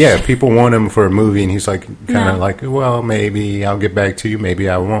douche. Yeah, people want him for a movie, and he's like kind of like, well, maybe I'll get back to you, maybe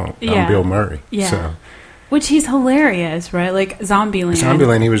I won't. I'm Bill Murray. Yeah. So. Which he's hilarious, right? Like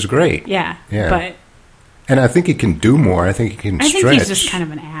Zombieland, he was great. Yeah. And I think he can do more. I think he can stretch. I think he's just kind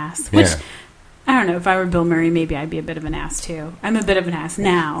of an ass. Which I don't know, if I were Bill Murray, maybe I'd be a bit of an ass too. I'm a bit of an ass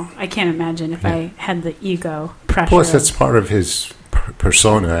now. I can't imagine if I had the ego pressure. Plus, that's part of his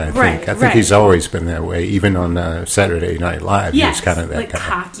persona, I think. I think he's always been that way. Even on Saturday Night Live, he was kind of that like guy.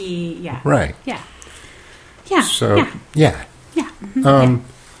 Cocky, Right. Yeah. So, yeah.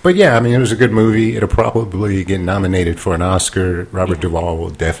 But yeah, I mean, it was a good movie. It'll probably get nominated for an Oscar. Robert Duvall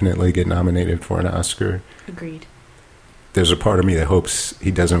will definitely get nominated for an Oscar. Agreed. There's a part of me that hopes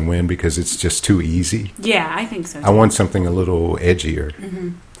he doesn't win because it's just too easy. Yeah, I think so too. I want something a little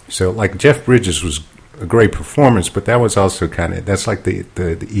edgier. So, like, Jeff Bridges was a great performance, but that was also that's like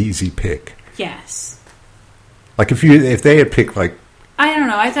the easy pick. Yes. Like if they had picked like I don't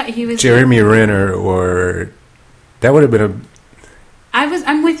know, I thought he was Jeremy Renner, or that would have been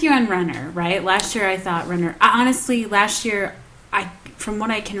I'm with you on Renner, right? Last year I thought Renner. Honestly, last year from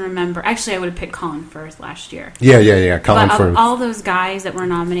what I can remember, actually I would have picked Colin Firth last year. Yeah. Colin Firth. Of all those guys that were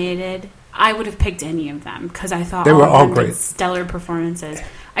nominated, I would have picked any of them because I thought they were all of them great, did stellar performances.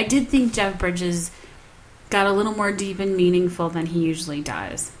 I did think Jeff Bridges got a little more deep and meaningful than he usually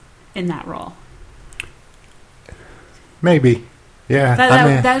does in that role. Maybe, yeah.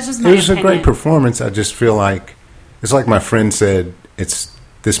 That was just my opinion. It was a great performance. I just feel like it's like my friend said.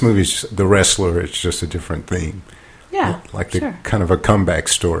 This movie's The Wrestler. It's just a different theme. Yeah, like kind of a comeback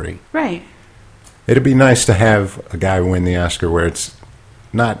story. Right. It'd be nice to have a guy win the Oscar where it's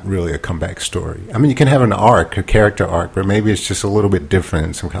not really a comeback story. I mean, you can have an arc, a character arc, but maybe it's just a little bit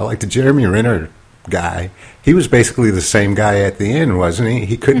different. Some kind of like the Jeremy Renner guy. He was basically the same guy at the end, wasn't he?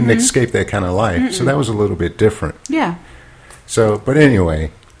 He couldn't escape that kind of life, so that was a little bit different. Yeah. So, but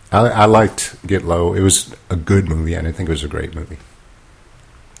anyway, I liked Get Low. It was a good movie, and I think it was a great movie.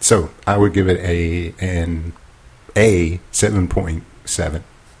 So I would give it a 7.7.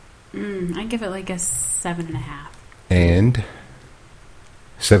 I give it like a 7.5. And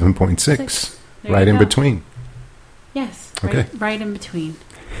 7.6. Right in between. Yes. Okay. Right in between.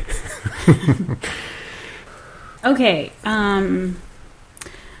 Okay. I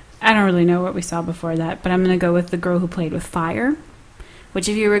don't really know what we saw before that, but I'm going to go with The Girl Who Played with Fire, which,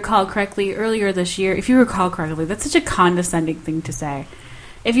 if you recall correctly, earlier this year, that's such a condescending thing to say.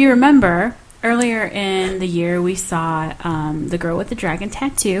 If you remember, earlier in the year, we saw The Girl with the Dragon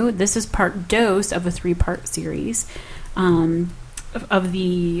Tattoo. This is part dose of a 3-part series of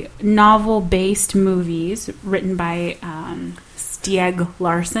the novel-based movies written by Stieg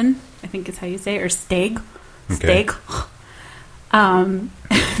Larsson, I think is how you say it, or Steg. Okay. Steg.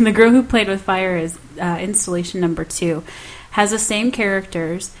 The Girl Who Played with Fire is installation number 2. Has the same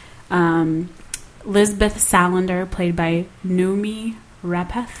characters. Lisbeth Salander, played by Noomi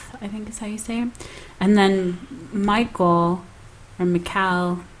Rapath, I think is how you say it. And then Michael, or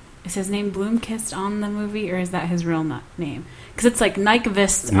Mikhail, is his name Bloomkist on the movie, or is that his real name? Because it's like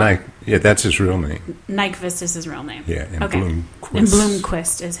Nyquist. Yeah, that's his real name. Nyquist is his real name. Yeah, and okay. Bloomquist. And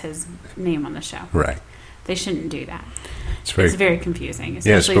Bloomquist is his name on the show. Right. They shouldn't do that. It's very confusing,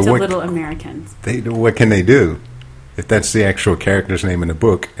 especially to little Americans. What can they do? If that's the actual character's name in the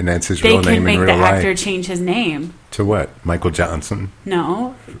book, and that's his real name in real life. They can make the actor change his name. To what? Michael Johnson?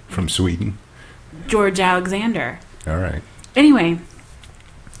 No. From Sweden? George Alexander. All right. Anyway,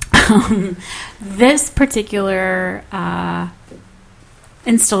 this particular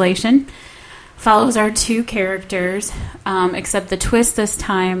installation follows our 2 characters, except the twist this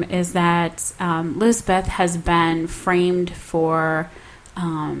time is that Lisbeth has been framed for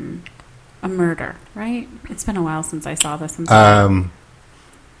a murder, right? It's been a while since I saw this.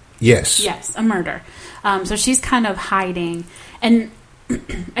 Yes. Yes, a murder. So she's kind of hiding. And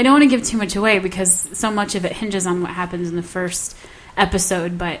I don't want to give too much away because so much of it hinges on what happens in the first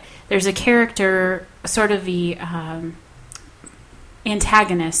episode, but there's a character, sort of the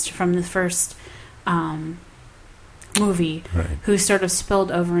antagonist from the first movie, right, who sort of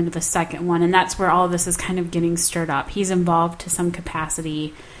spilled over into the second one, and that's where all of this is kind of getting stirred up. He's involved to some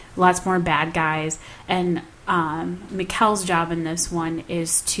capacity, lots more bad guys, and Mikhail's job in this one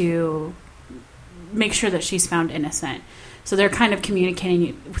is to make sure that she's found innocent. So they're kind of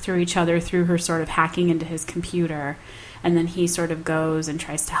communicating through each other through her sort of hacking into his computer, and then he sort of goes and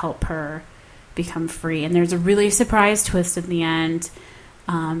tries to help her become free. And there's a really surprise twist at the end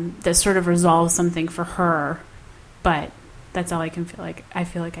that sort of resolves something for her, but that's all I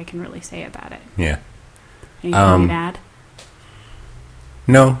feel like I can really say about it. Yeah. Anything to add?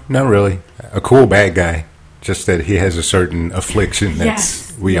 No, not really. A cool bad guy. Just that he has a certain affliction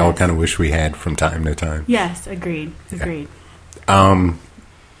that we all kind of wish we had from time to time. Yes, agreed.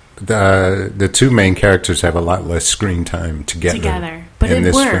 The 2 main characters have a lot less screen time together. But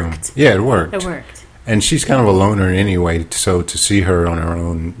it worked. Film. Yeah, it worked. It worked. And she's kind of a loner anyway, so to see her on her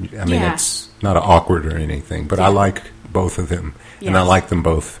own, I mean, it's not awkward or anything, but I like both of them. Yes. And I like them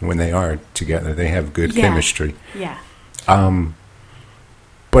both when they are together. They have good chemistry. Yeah.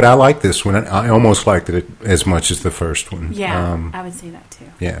 But I like this one. I almost liked it as much as the first one. Yeah, I would say that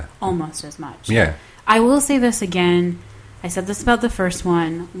too. Yeah. Almost as much. Yeah. I will say this again. I said this about the first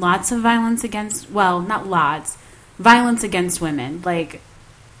one. Lots of violence against, not lots, violence against women. Like,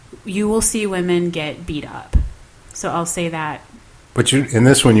 you will see women get beat up. So I'll say that. But in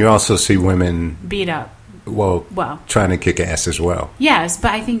this one, you also see women beat up. Well, trying to kick ass as well. Yes,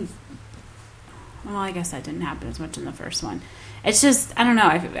 but I think, I guess that didn't happen as much in the first one. It's just, I don't know,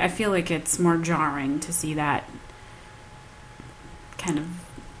 I feel like it's more jarring to see that kind of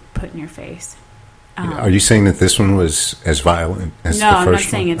put in your face. Are you saying that this one was as violent as the first one? No, I'm not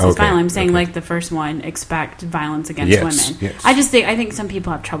saying it's as violent. I'm saying like the first one, expect violence against women. Yes. I think some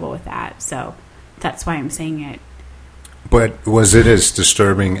people have trouble with that, so that's why I'm saying it. But was it as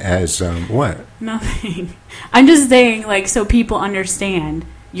disturbing as what? Nothing. I'm just saying, like, so people understand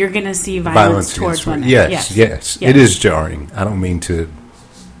you're going to see violence towards women. Yes. It is jarring. I don't mean to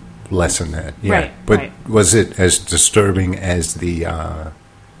lessen that. Yeah. Right. But was it as disturbing as the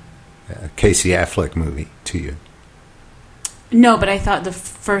Casey Affleck movie to you? No, but I thought the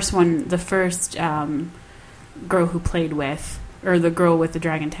first girl who played with, or the girl with the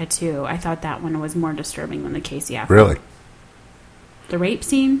dragon tattoo, I thought that one was more disturbing than the Casey Affleck. Really? The rape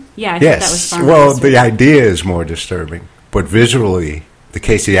scene? Yeah, I thought that was far more disturbing. The idea is more disturbing, but visually, the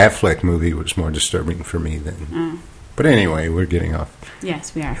Casey Affleck movie was more disturbing for me than. But anyway, we're getting off.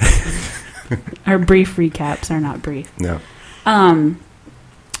 Yes, we are. Our brief recaps are not brief. No.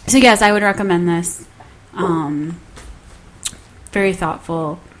 So yes, I would recommend this. Very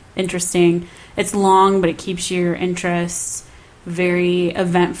thoughtful, interesting. It's long, but it keeps your interest. very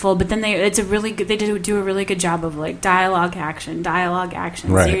eventful, but then they do a really good job of like dialogue action.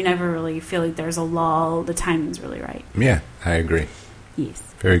 Right. So you never really feel like there's a lull. The timing's really right. Yeah, I agree. Yes.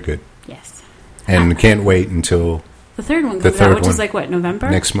 Very good. Yes. And can't wait until the third one comes out, which is like what, November?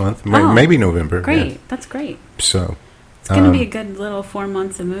 Next month, maybe November. Great, yeah. That's great. So it's going to be a good little 4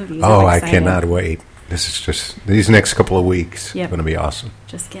 months of movies. Oh, I cannot wait. This is just these next couple of weeks. Yep. Going to be awesome.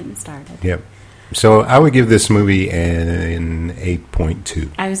 Just getting started. Yep. So I would give this movie an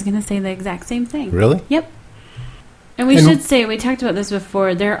 8.2. I was going to say the exact same thing. Really? Yep. And we should say, we talked about this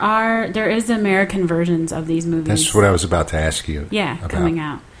before, there is American versions of these movies. That's what I was about to ask you. Yeah, coming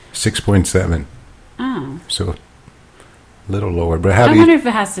out. 6.7. Oh. So a little lower. But I wonder if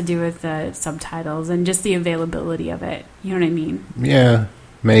it has to do with the subtitles and just the availability of it. You know what I mean? Yeah,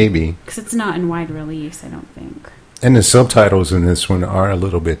 maybe. Because it's not in wide release, I don't think. And the subtitles in this one are a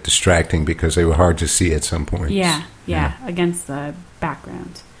little bit distracting because they were hard to see at some points. Yeah, against the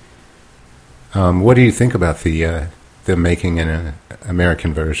background. What do you think about the making an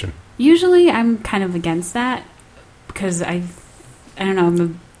American version? Usually I'm kind of against that because I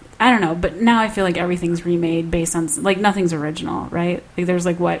don't know, but now I feel like everything's remade based on, like, nothing's original, right? Like, there's,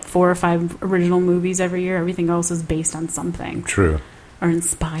 like, 4 or 5 original movies every year. Everything else is based on something. True. Or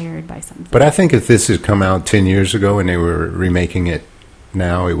inspired by something. But I think if this had come out 10 years ago and they were remaking it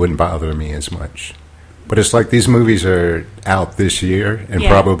now, it wouldn't bother me as much. But it's like these movies are out this year, and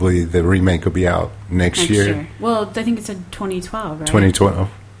probably the remake will be out next year. Well, I think it said 2012, right? 2012.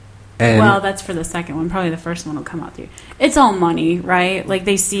 Well, that's for the second one. Probably the first one will come out through. It's all money, right? Like,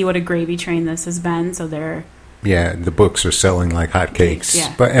 they see what a gravy train this has been, so they're... Yeah, the books are selling like hotcakes.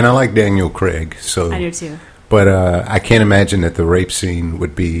 Yeah. And I like Daniel Craig, so... I do, too. But I can't imagine that the rape scene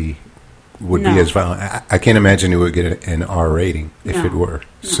would be as violent. I can't imagine it would get an R rating if it were.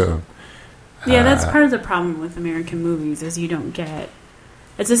 No. So, yeah, that's part of the problem with American movies is you don't get.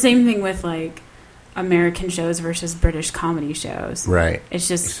 It's the same thing with like American shows versus British comedy shows. Right.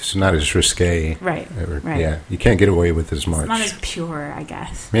 It's not as risque. Right. Right. Yeah, you can't get away with as much. It's not as pure, I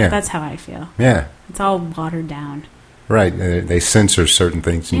guess. Yeah. That's how I feel. Yeah. It's all watered down. Right, they censor certain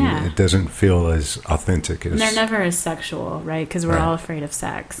things, and it doesn't feel as authentic as. And they're never as sexual, right? Because we're all afraid of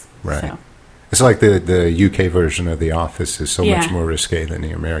sex. Right. So. It's like the UK version of The Office is so much more risque than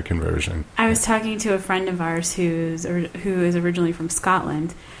the American version. I was talking to a friend of ours who is originally from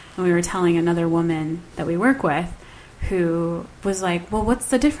Scotland, and we were telling another woman that we work with, who was like, "Well, what's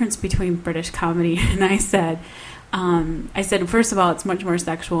the difference between British comedy?" And I said, first of all, it's much more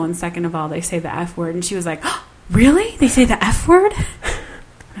sexual, and second of all, they say the F word. And she was like, "Oh, really? They say the F word?"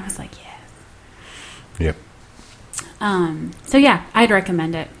 And I was like, "Yes." Yep. So yeah, I'd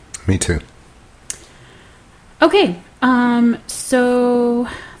recommend it. Me too. Okay. So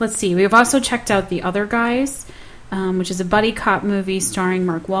let's see. We've also checked out The Other Guys, which is a buddy cop movie starring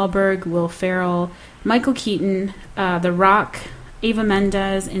Mark Wahlberg, Will Ferrell, Michael Keaton, The Rock, Eva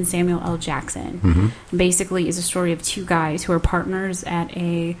Mendes, and Samuel L. Jackson. Mm-hmm. Basically, is a story of two guys who are partners at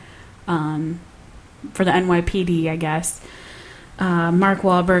a for the NYPD, I guess. Mark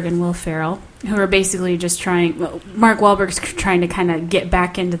Wahlberg and Will Ferrell, who are basically just trying. Well, Mark Wahlberg's trying to kind of get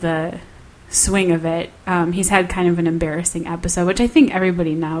back into the swing of it. He's had kind of an embarrassing episode, which I think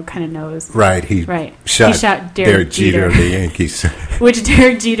everybody now kind of knows. Right, he shot Derek Jeter of the Yankees. Which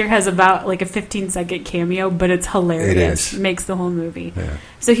Derek Jeter has about like a 15-second cameo, but it's hilarious. It is. Makes the whole movie. Yeah.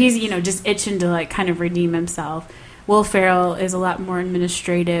 So he's, just itching to like kind of redeem himself. Will Ferrell is a lot more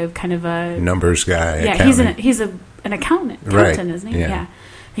administrative, kind of a numbers guy. Yeah, accountant. he's an accountant, right. Isn't he? Yeah.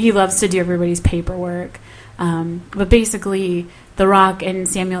 He loves to do everybody's paperwork. But basically, The Rock and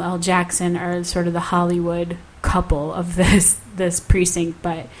Samuel L. Jackson are sort of the Hollywood couple of this precinct,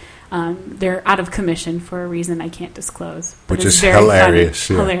 but they're out of commission for a reason I can't disclose. But which is very hilarious.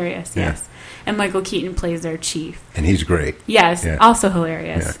 Funny. Yeah. Hilarious, yes. And Michael Keaton plays their chief. And he's great. Yes, also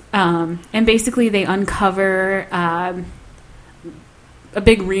hilarious. Yeah. And basically they uncover a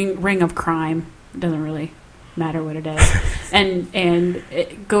big ring of crime. It doesn't really matter what it is. and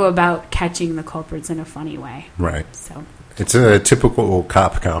go about catching the culprits in a funny way. Right. So it's a typical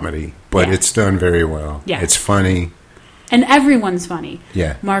cop comedy, but it's done very well. Yeah. It's funny. And everyone's funny.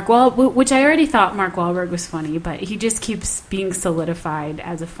 Yeah. Which I already thought Mark Wahlberg was funny, but he just keeps being solidified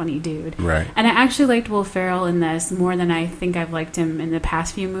as a funny dude. Right. And I actually liked Will Ferrell in this more than I think I've liked him in the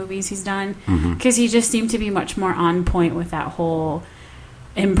past few movies he's done. Because he just seemed to be much more on point with that whole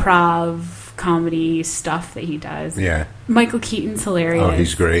improv comedy stuff that he does. Yeah. Michael Keaton's hilarious. Oh,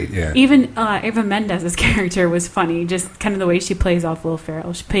 he's great, yeah. Even Eva Mendes' character was funny, just kind of the way she plays off Will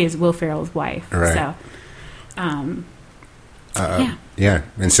Ferrell. She plays Will Ferrell's wife. Right. So, Yeah,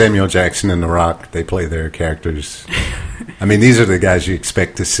 and Samuel Jackson and The Rock, they play their characters. I mean, these are the guys you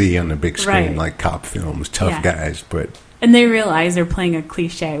expect to see on the big screen, like cop films, tough guys, but... And they realize they're playing a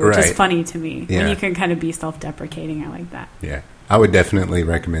cliche, which is Right. funny to me. Yeah. When you can kind of be self-deprecating, I like that. Yeah, I would definitely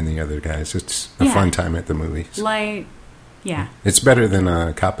recommend the other guys. It's a fun time at the movies. Like, yeah. It's better than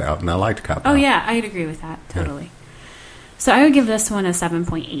a Cop Out, and I liked Cop Out. Oh, yeah, I'd agree with that, totally. Yeah. So I would give this one a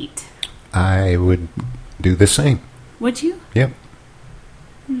 7.8. I would do the same. Would you? Yep.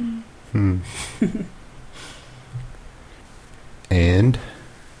 And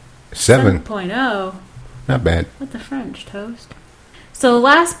 7.0. Not bad. What the French toast? So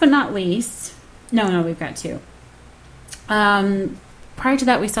last but not least, no, we've got two. Prior to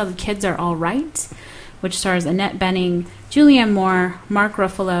that, we saw The Kids Are All Right, which stars Annette Bening, Julianne Moore, Mark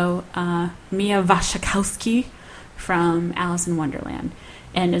Ruffalo, Mia Wasikowska from Alice in Wonderland,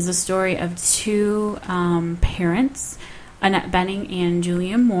 and is a story of two parents, Annette Bening and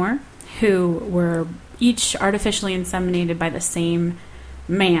Julianne Moore, who were each artificially inseminated by the same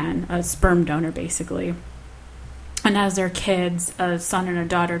man, a sperm donor, basically. And as their kids, a son and a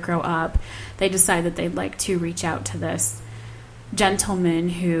daughter, grow up, they decide that they'd like to reach out to this gentleman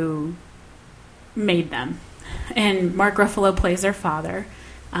who made them. And Mark Ruffalo plays their father.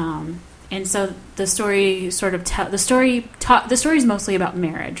 And so the story the story is mostly about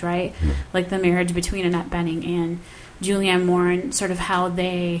marriage, right? Like the marriage between Annette Bening and Julianne Moore, and sort of how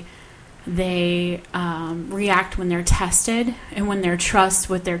they react when they're tested and when their trust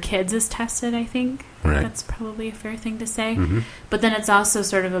with their kids is tested, I think. Right. That's probably a fair thing to say. Mm-hmm. But then it's also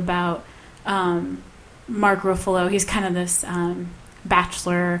sort of about Mark Ruffalo. He's kind of this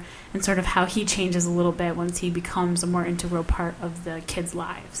bachelor, and sort of how he changes a little bit once he becomes a more integral part of the kids'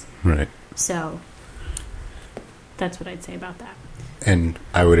 lives. Right. So that's what I'd say about that. And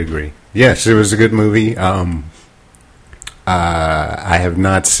I would agree. Yes, it was a good movie. I have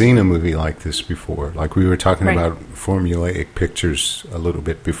not seen a movie like this before. Like we were talking about formulaic pictures a little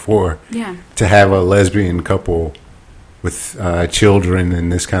bit before. Yeah. To have a lesbian couple with children in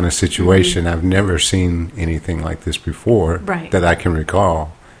this kind of situation, I've never seen anything like this before that I can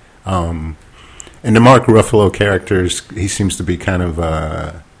recall. And the Mark Ruffalo characters, he seems to be kind of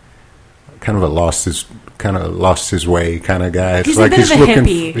a lost his way kind of guy. It's he's like a bit he's of a looking,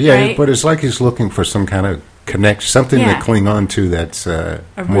 hippie, right? But it's like he's looking for some kind of connection, something to cling on to that's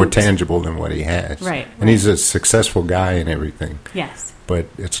more tangible than what he has. Right. And he's a successful guy and everything. Yes. But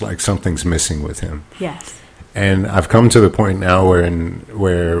it's like something's missing with him. Yes. And I've come to the point now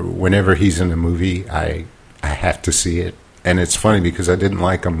where whenever he's in a movie, I have to see it. And it's funny because I didn't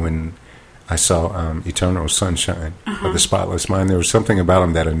like him when I saw Eternal Sunshine of the Spotless Mind. There was something about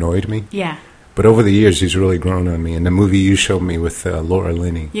him that annoyed me. Yeah. But over the years, he's really grown on me. And the movie you showed me with Laura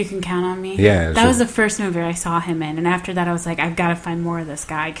Linney. You Can Count on Me? Yeah. That was the first movie I saw him in. And after that, I was like, I've got to find more of this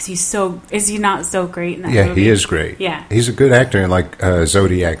guy. Because is he not so great in that movie? Yeah, he is great. Yeah. He's a good actor. And like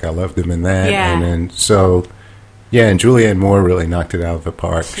Zodiac, I loved him in that. Yeah. And then, so, yeah, and Julianne Moore really knocked it out of the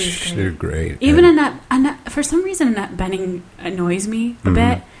park. She's great. Even Annette, for some reason, Annette Bening annoys me a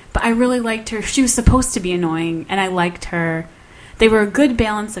bit. But I really liked her. She was supposed to be annoying. And I liked her. They were a good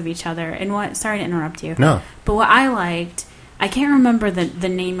balance of each other. And sorry to interrupt you. No. But what I liked, I can't remember the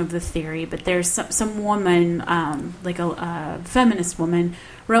name of the theory, but there's some woman, like a feminist woman,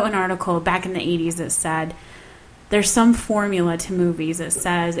 wrote an article back in the 80s that said there's some formula to movies that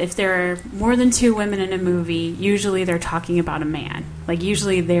says if there are more than two women in a movie, usually they're talking about a man. Like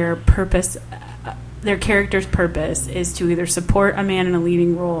usually their purpose, their character's purpose is to either support a man in a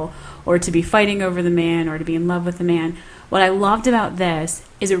leading role or to be fighting over the man or to be in love with the man. What I loved about this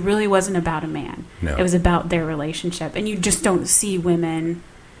is it really wasn't about a man. No. It was about their relationship. And you just don't see women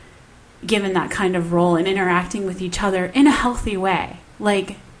given that kind of role and interacting with each other in a healthy way.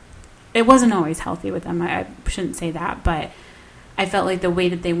 Like, it wasn't always healthy with them. I shouldn't say that. But I felt like the way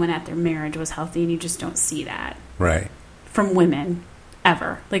that they went at their marriage was healthy, and you just don't see that. Right. From women,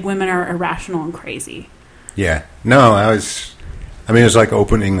 ever. Like, women are irrational and crazy. Yeah. No, it was like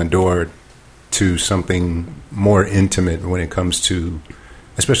opening a door to something more intimate when it comes to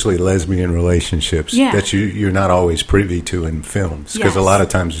especially lesbian relationships that you're not always privy to in films, because a lot of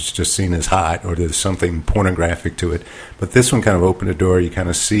times it's just seen as hot or there's something pornographic to it. But this one kind of opened a door. You kind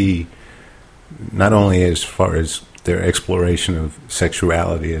of see not only as far as their exploration of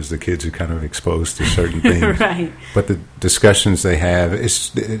sexuality as the kids are kind of exposed to certain things, right, but the discussions they have, it's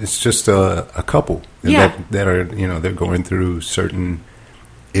just a couple that are, they're going through certain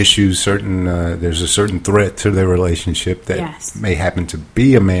issues, there's a certain threat to their relationship that may happen to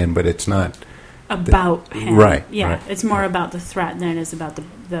be a man, but it's not about him. Right. Yeah, right. It's more about the threat than it is about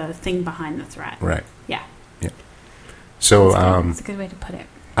the thing behind the threat. Right. Yeah. Yeah. So that's a good way to put it.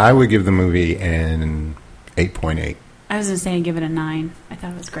 I would give the movie an 8.8. I was going to say give it a 9. I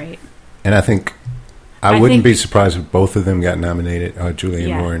thought it was great. And I think I wouldn't be surprised if both of them got nominated,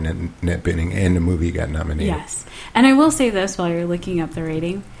 Julianne Moore and Annette Bening, and the movie got nominated. Yes. And I will say this while you're looking up the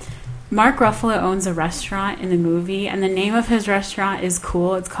rating. Mark Ruffalo owns a restaurant in the movie, and the name of his restaurant is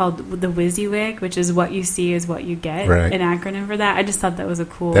cool. It's called the WYSIWYG, which is what you see is what you get, right. An acronym for that. I just thought that was a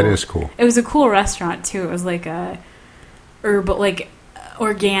cool... That is cool. It was a cool restaurant, too. It was like a herbal, like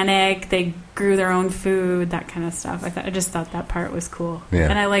organic. They grew their own food, that kind of stuff. I just thought that part was cool. Yeah.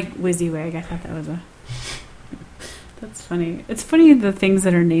 And I like WYSIWYG. I thought that was That's funny. It's funny the things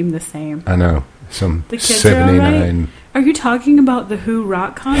that are named the same. I know. Some the kids 79... Are you talking about the Who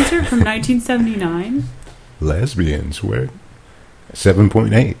rock concert from 1979? Lesbians were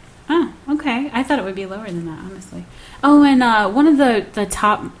 7.8. Oh, okay. I thought it would be lower than that, honestly. Oh, and one of the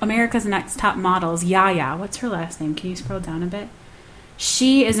top, America's Next Top Models, Yaya. What's her last name? Can you scroll down a bit?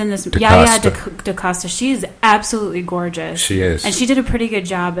 She is in this... Yaya DaCosta. She is absolutely gorgeous. She is. And she did a pretty good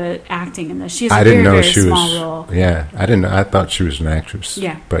job at acting in this. She has a very small role. Yeah, I didn't know. I thought she was an actress.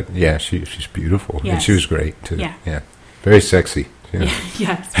 Yeah. But, yeah, she's beautiful. Yes. And she was great, too. Yeah. Very sexy. Yeah.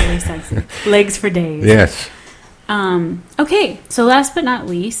 Yes, really sexy. Legs for days. Yes. Okay, so last but not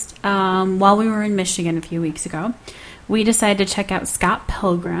least, while we were in Michigan a few weeks ago, we decided to check out Scott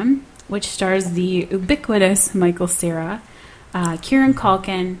Pilgrim, which stars the ubiquitous Michael Cera, Kieran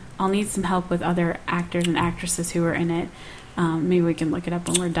Culkin. I'll need some help with other actors and actresses who were in it. Maybe we can look it up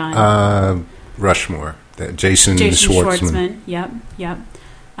when we're done. Rushmore. Jason Schwartzman. Yep.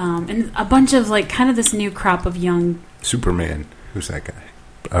 And a bunch of, like, kind of this new crop of young... Superman. Who's that guy?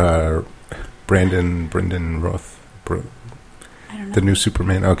 Brendan Roth. I don't know. The new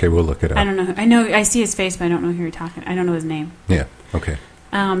Superman. Okay, we'll look it up. I don't know. I see his face, but I don't know who you're talking. I don't know his name. Yeah. Okay.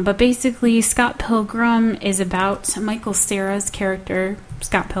 But basically, Scott Pilgrim is about Michael Cera's character,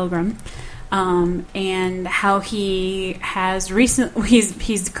 Scott Pilgrim, and how he has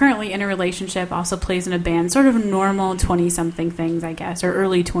he's currently in a relationship, also plays in a band, sort of normal 20-something things, I guess, or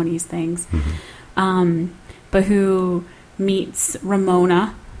early 20s things, but who meets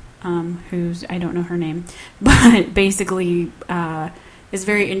Ramona, who's, I don't know her name, but basically is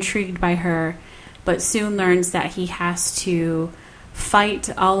very intrigued by her, but soon learns that he has to fight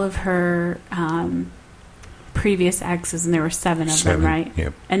all of her previous exes, and there were 7 of them, right?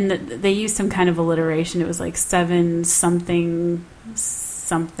 Yep. And they used some kind of alliteration. It was like 7 something.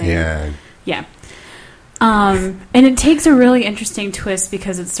 Yeah. And it takes a really interesting twist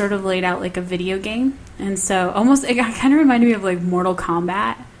because it's sort of laid out like a video game, and so almost it kind of reminded me of like Mortal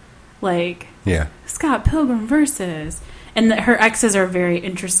Kombat, like Scott Pilgrim versus, and her exes are a very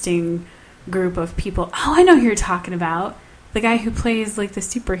interesting group of people. Oh, I know who you're talking about. The guy who plays like the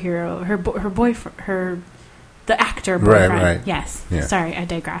superhero, her boyfriend, the actor boyfriend. Right. Yes. Yeah. Sorry, I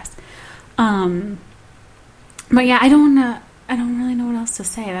digress. But yeah, I don't really know what else to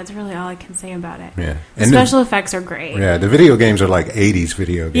say. That's really all I can say about it. Yeah. The special effects are great. Yeah, the video games are like 80s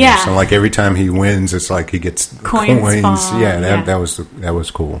video games. Yeah. So like every time he wins, it's like he gets coins. Fall. Yeah, that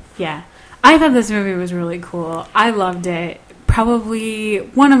was cool. Yeah. I thought this movie was really cool. I loved it. Probably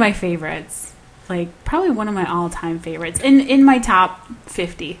one of my favorites. Like, probably one of my all-time favorites. In my top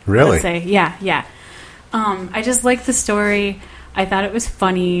 50. Really? Let's say. Yeah. I just liked the story. I thought it was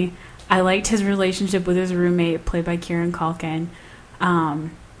funny. I liked his relationship with his roommate, played by Kieran Culkin.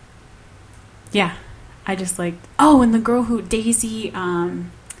 Yeah. I just liked... Oh, and the girl who... Daisy,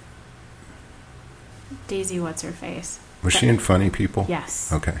 what's her face? Was she in Funny People?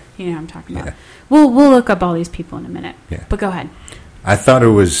 Yes. Okay. You know what I'm talking about. Yeah. We'll look up all these people in a minute. Yeah. But go ahead. I thought it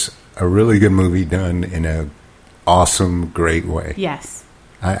was a really good movie done in a awesome, great way. Yes.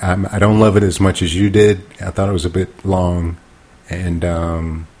 I don't love it as much as you did. I thought it was a bit long. And,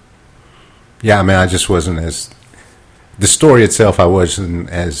 I just wasn't as... The story itself I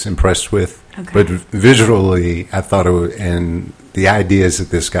wasn't as impressed with. Okay. But visually, I thought it was... And the ideas that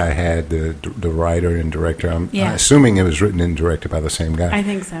this guy had, the writer and director, I'm assuming it was written and directed by the same guy. I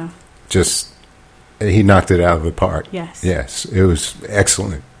think so. Just, he knocked it out of the park. Yes. Yes, it was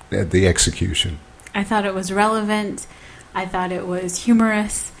excellent, the execution. I thought it was relevant. I thought it was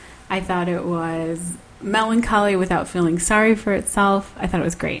humorous. I thought it was melancholy without feeling sorry for itself. I thought it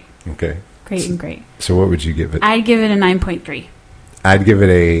was great. Okay. Great. So what would you give it? I'd give it a 9.3. I'd give it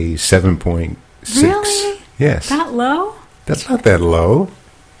a 7.6. Really? Yes. That low? That's not that low.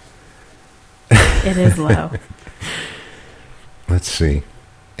 It is low. Let's see.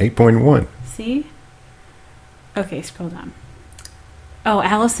 8.1. See? Okay, scroll down. Oh,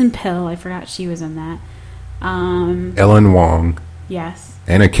 Allison Pill. I forgot she was in that. Ellen Wong. Yes.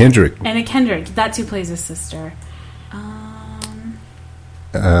 Anna Kendrick. That's who plays his sister.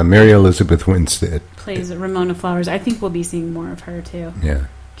 Mary Elizabeth Winstead plays Ramona Flowers. I think we'll be seeing more of her too. Yeah.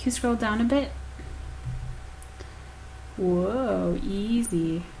 Can you scroll down a bit? Whoa,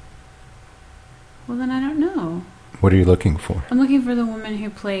 easy. Well, then I don't know. What are you looking for? I'm looking for the woman who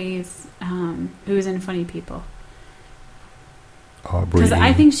plays, who's in Funny People. Aubrey. Because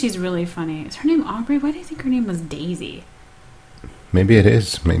I think she's really funny. Is her name Aubrey? Why do you think her name was Daisy? Maybe it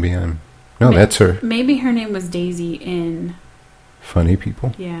is. Maybe I'm... No, that's her. Maybe her name was Daisy in... Funny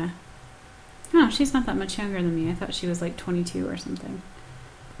People? Yeah. No, she's not that much younger than me. I thought she was like 22 or something.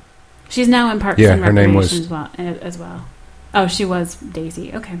 She's now in Parks and her name Recreation was... as well. Oh, she was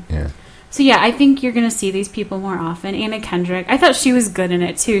Daisy. Okay. Yeah. So yeah, I think you're going to see these people more often. Anna Kendrick. I thought she was good in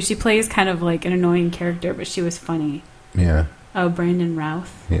it too. She plays kind of like an annoying character, but she was funny. Yeah. Oh, Brandon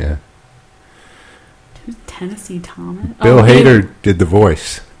Routh. Yeah. Who's Tennessee Thomas? Bill Hader did the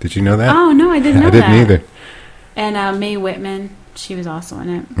voice. Did you know that? Oh, no, I didn't know that. I didn't either. And Mae Whitman, she was also in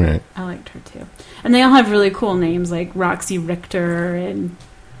it. Right. I liked her too. And they all have really cool names like Roxy Richter and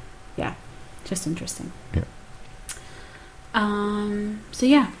yeah, just interesting. Yeah. So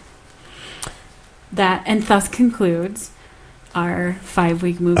yeah. That and thus concludes our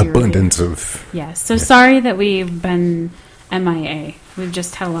 5-week movie abundance review. Of yes. So sorry that we've been MIA. We've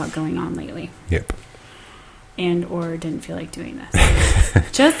just had a lot going on lately. Yep. And or didn't feel like doing this.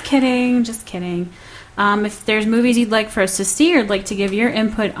 Just kidding. If there's movies you'd like for us to see or would like to give your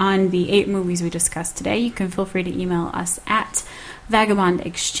input on the 8 movies we discussed today, you can feel free to email us at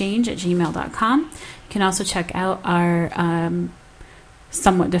vagabondexchange@gmail.com. You can also check out our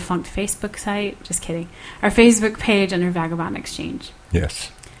somewhat defunct Facebook site. Just kidding. Our Facebook page under Vagabond Exchange.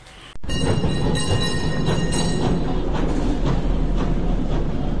 Yes.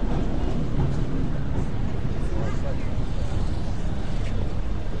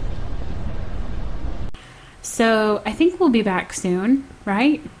 So I think we'll be back soon,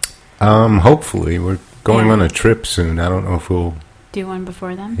 right? Hopefully. We're going on a trip soon. I don't know if we'll... Do one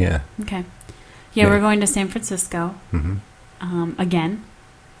before then? Yeah. Okay. Yeah, we're going to San Francisco again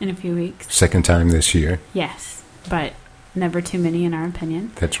in a few weeks. Second time this year. Yes, but never too many in our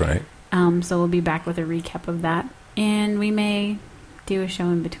opinion. That's right. So we'll be back with a recap of that. And we may do a show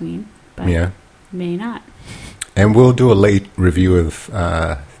in between, but may not. And we'll do a late review of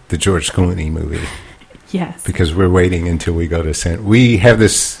the George Clooney movie. Yes. Because we're waiting until we go to San... We have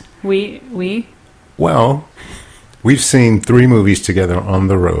this... We? Well, we've seen 3 movies together on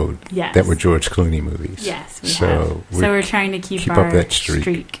the road that were George Clooney movies. Yes, we have. So we're trying to keep up that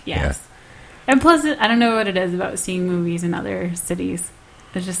streak. Yes. Yeah. And plus, I don't know what it is about seeing movies in other cities.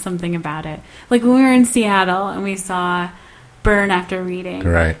 There's just something about it. Like when we were in Seattle and we saw Burn After Reading.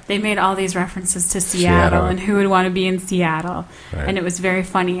 Right. They made all these references to Seattle and who would want to be in Seattle. Right. And it was very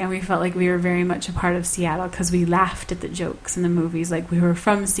funny, and we felt like we were very much a part of Seattle because we laughed at the jokes in the movies like we were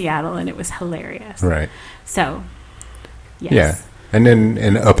from Seattle, and it was hilarious. Right. So, yes. Yeah. And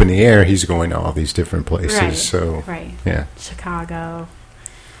then Up in the Air, he's going to all these different places. Right. So, yeah. Chicago.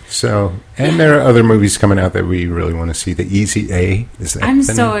 So, and there are other movies coming out that we really want to see. The Easy A. Is that I'm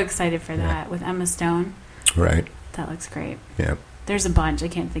so excited for that with Emma Stone. Right. That looks great. Yeah. There's a bunch. I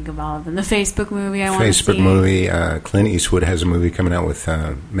can't think of all of them. The Facebook movie I want to see. Facebook movie. Clint Eastwood has a movie coming out with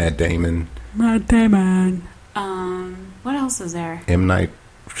Matt Damon. Matt Damon. What else is there? M. Night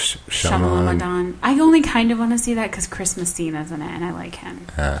Shyamalan. I only kind of want to see that because Chris Messina's in it, and I like him.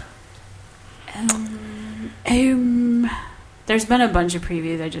 There's been a bunch of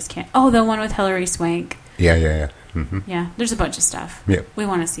previews. I just can't. Oh, the one with Hilary Swank. Yeah. Mm-hmm. Yeah, there's a bunch of stuff. Yep. We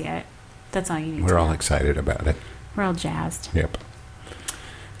want to see it. That's all you need. We're all excited about it. We're all jazzed. Yep.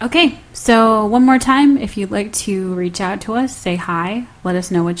 Okay, so one more time, if you'd like to reach out to us, say hi. Let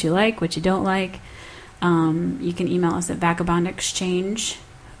us know what you like, what you don't like. You can email us at vagabondexchange,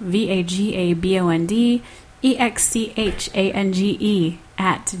 VAGABONDEXCHANGE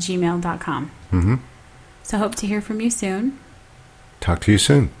 @gmail.com. Mm-hmm. So hope to hear from you soon. Talk to you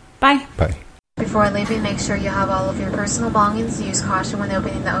soon. Bye. Bye. Before leaving, make sure you have all of your personal belongings. Use caution when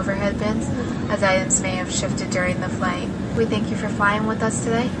opening the overhead bins, as items may have shifted during the flight. We thank you for flying with us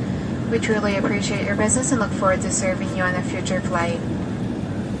today. We truly appreciate your business and look forward to serving you on a future flight.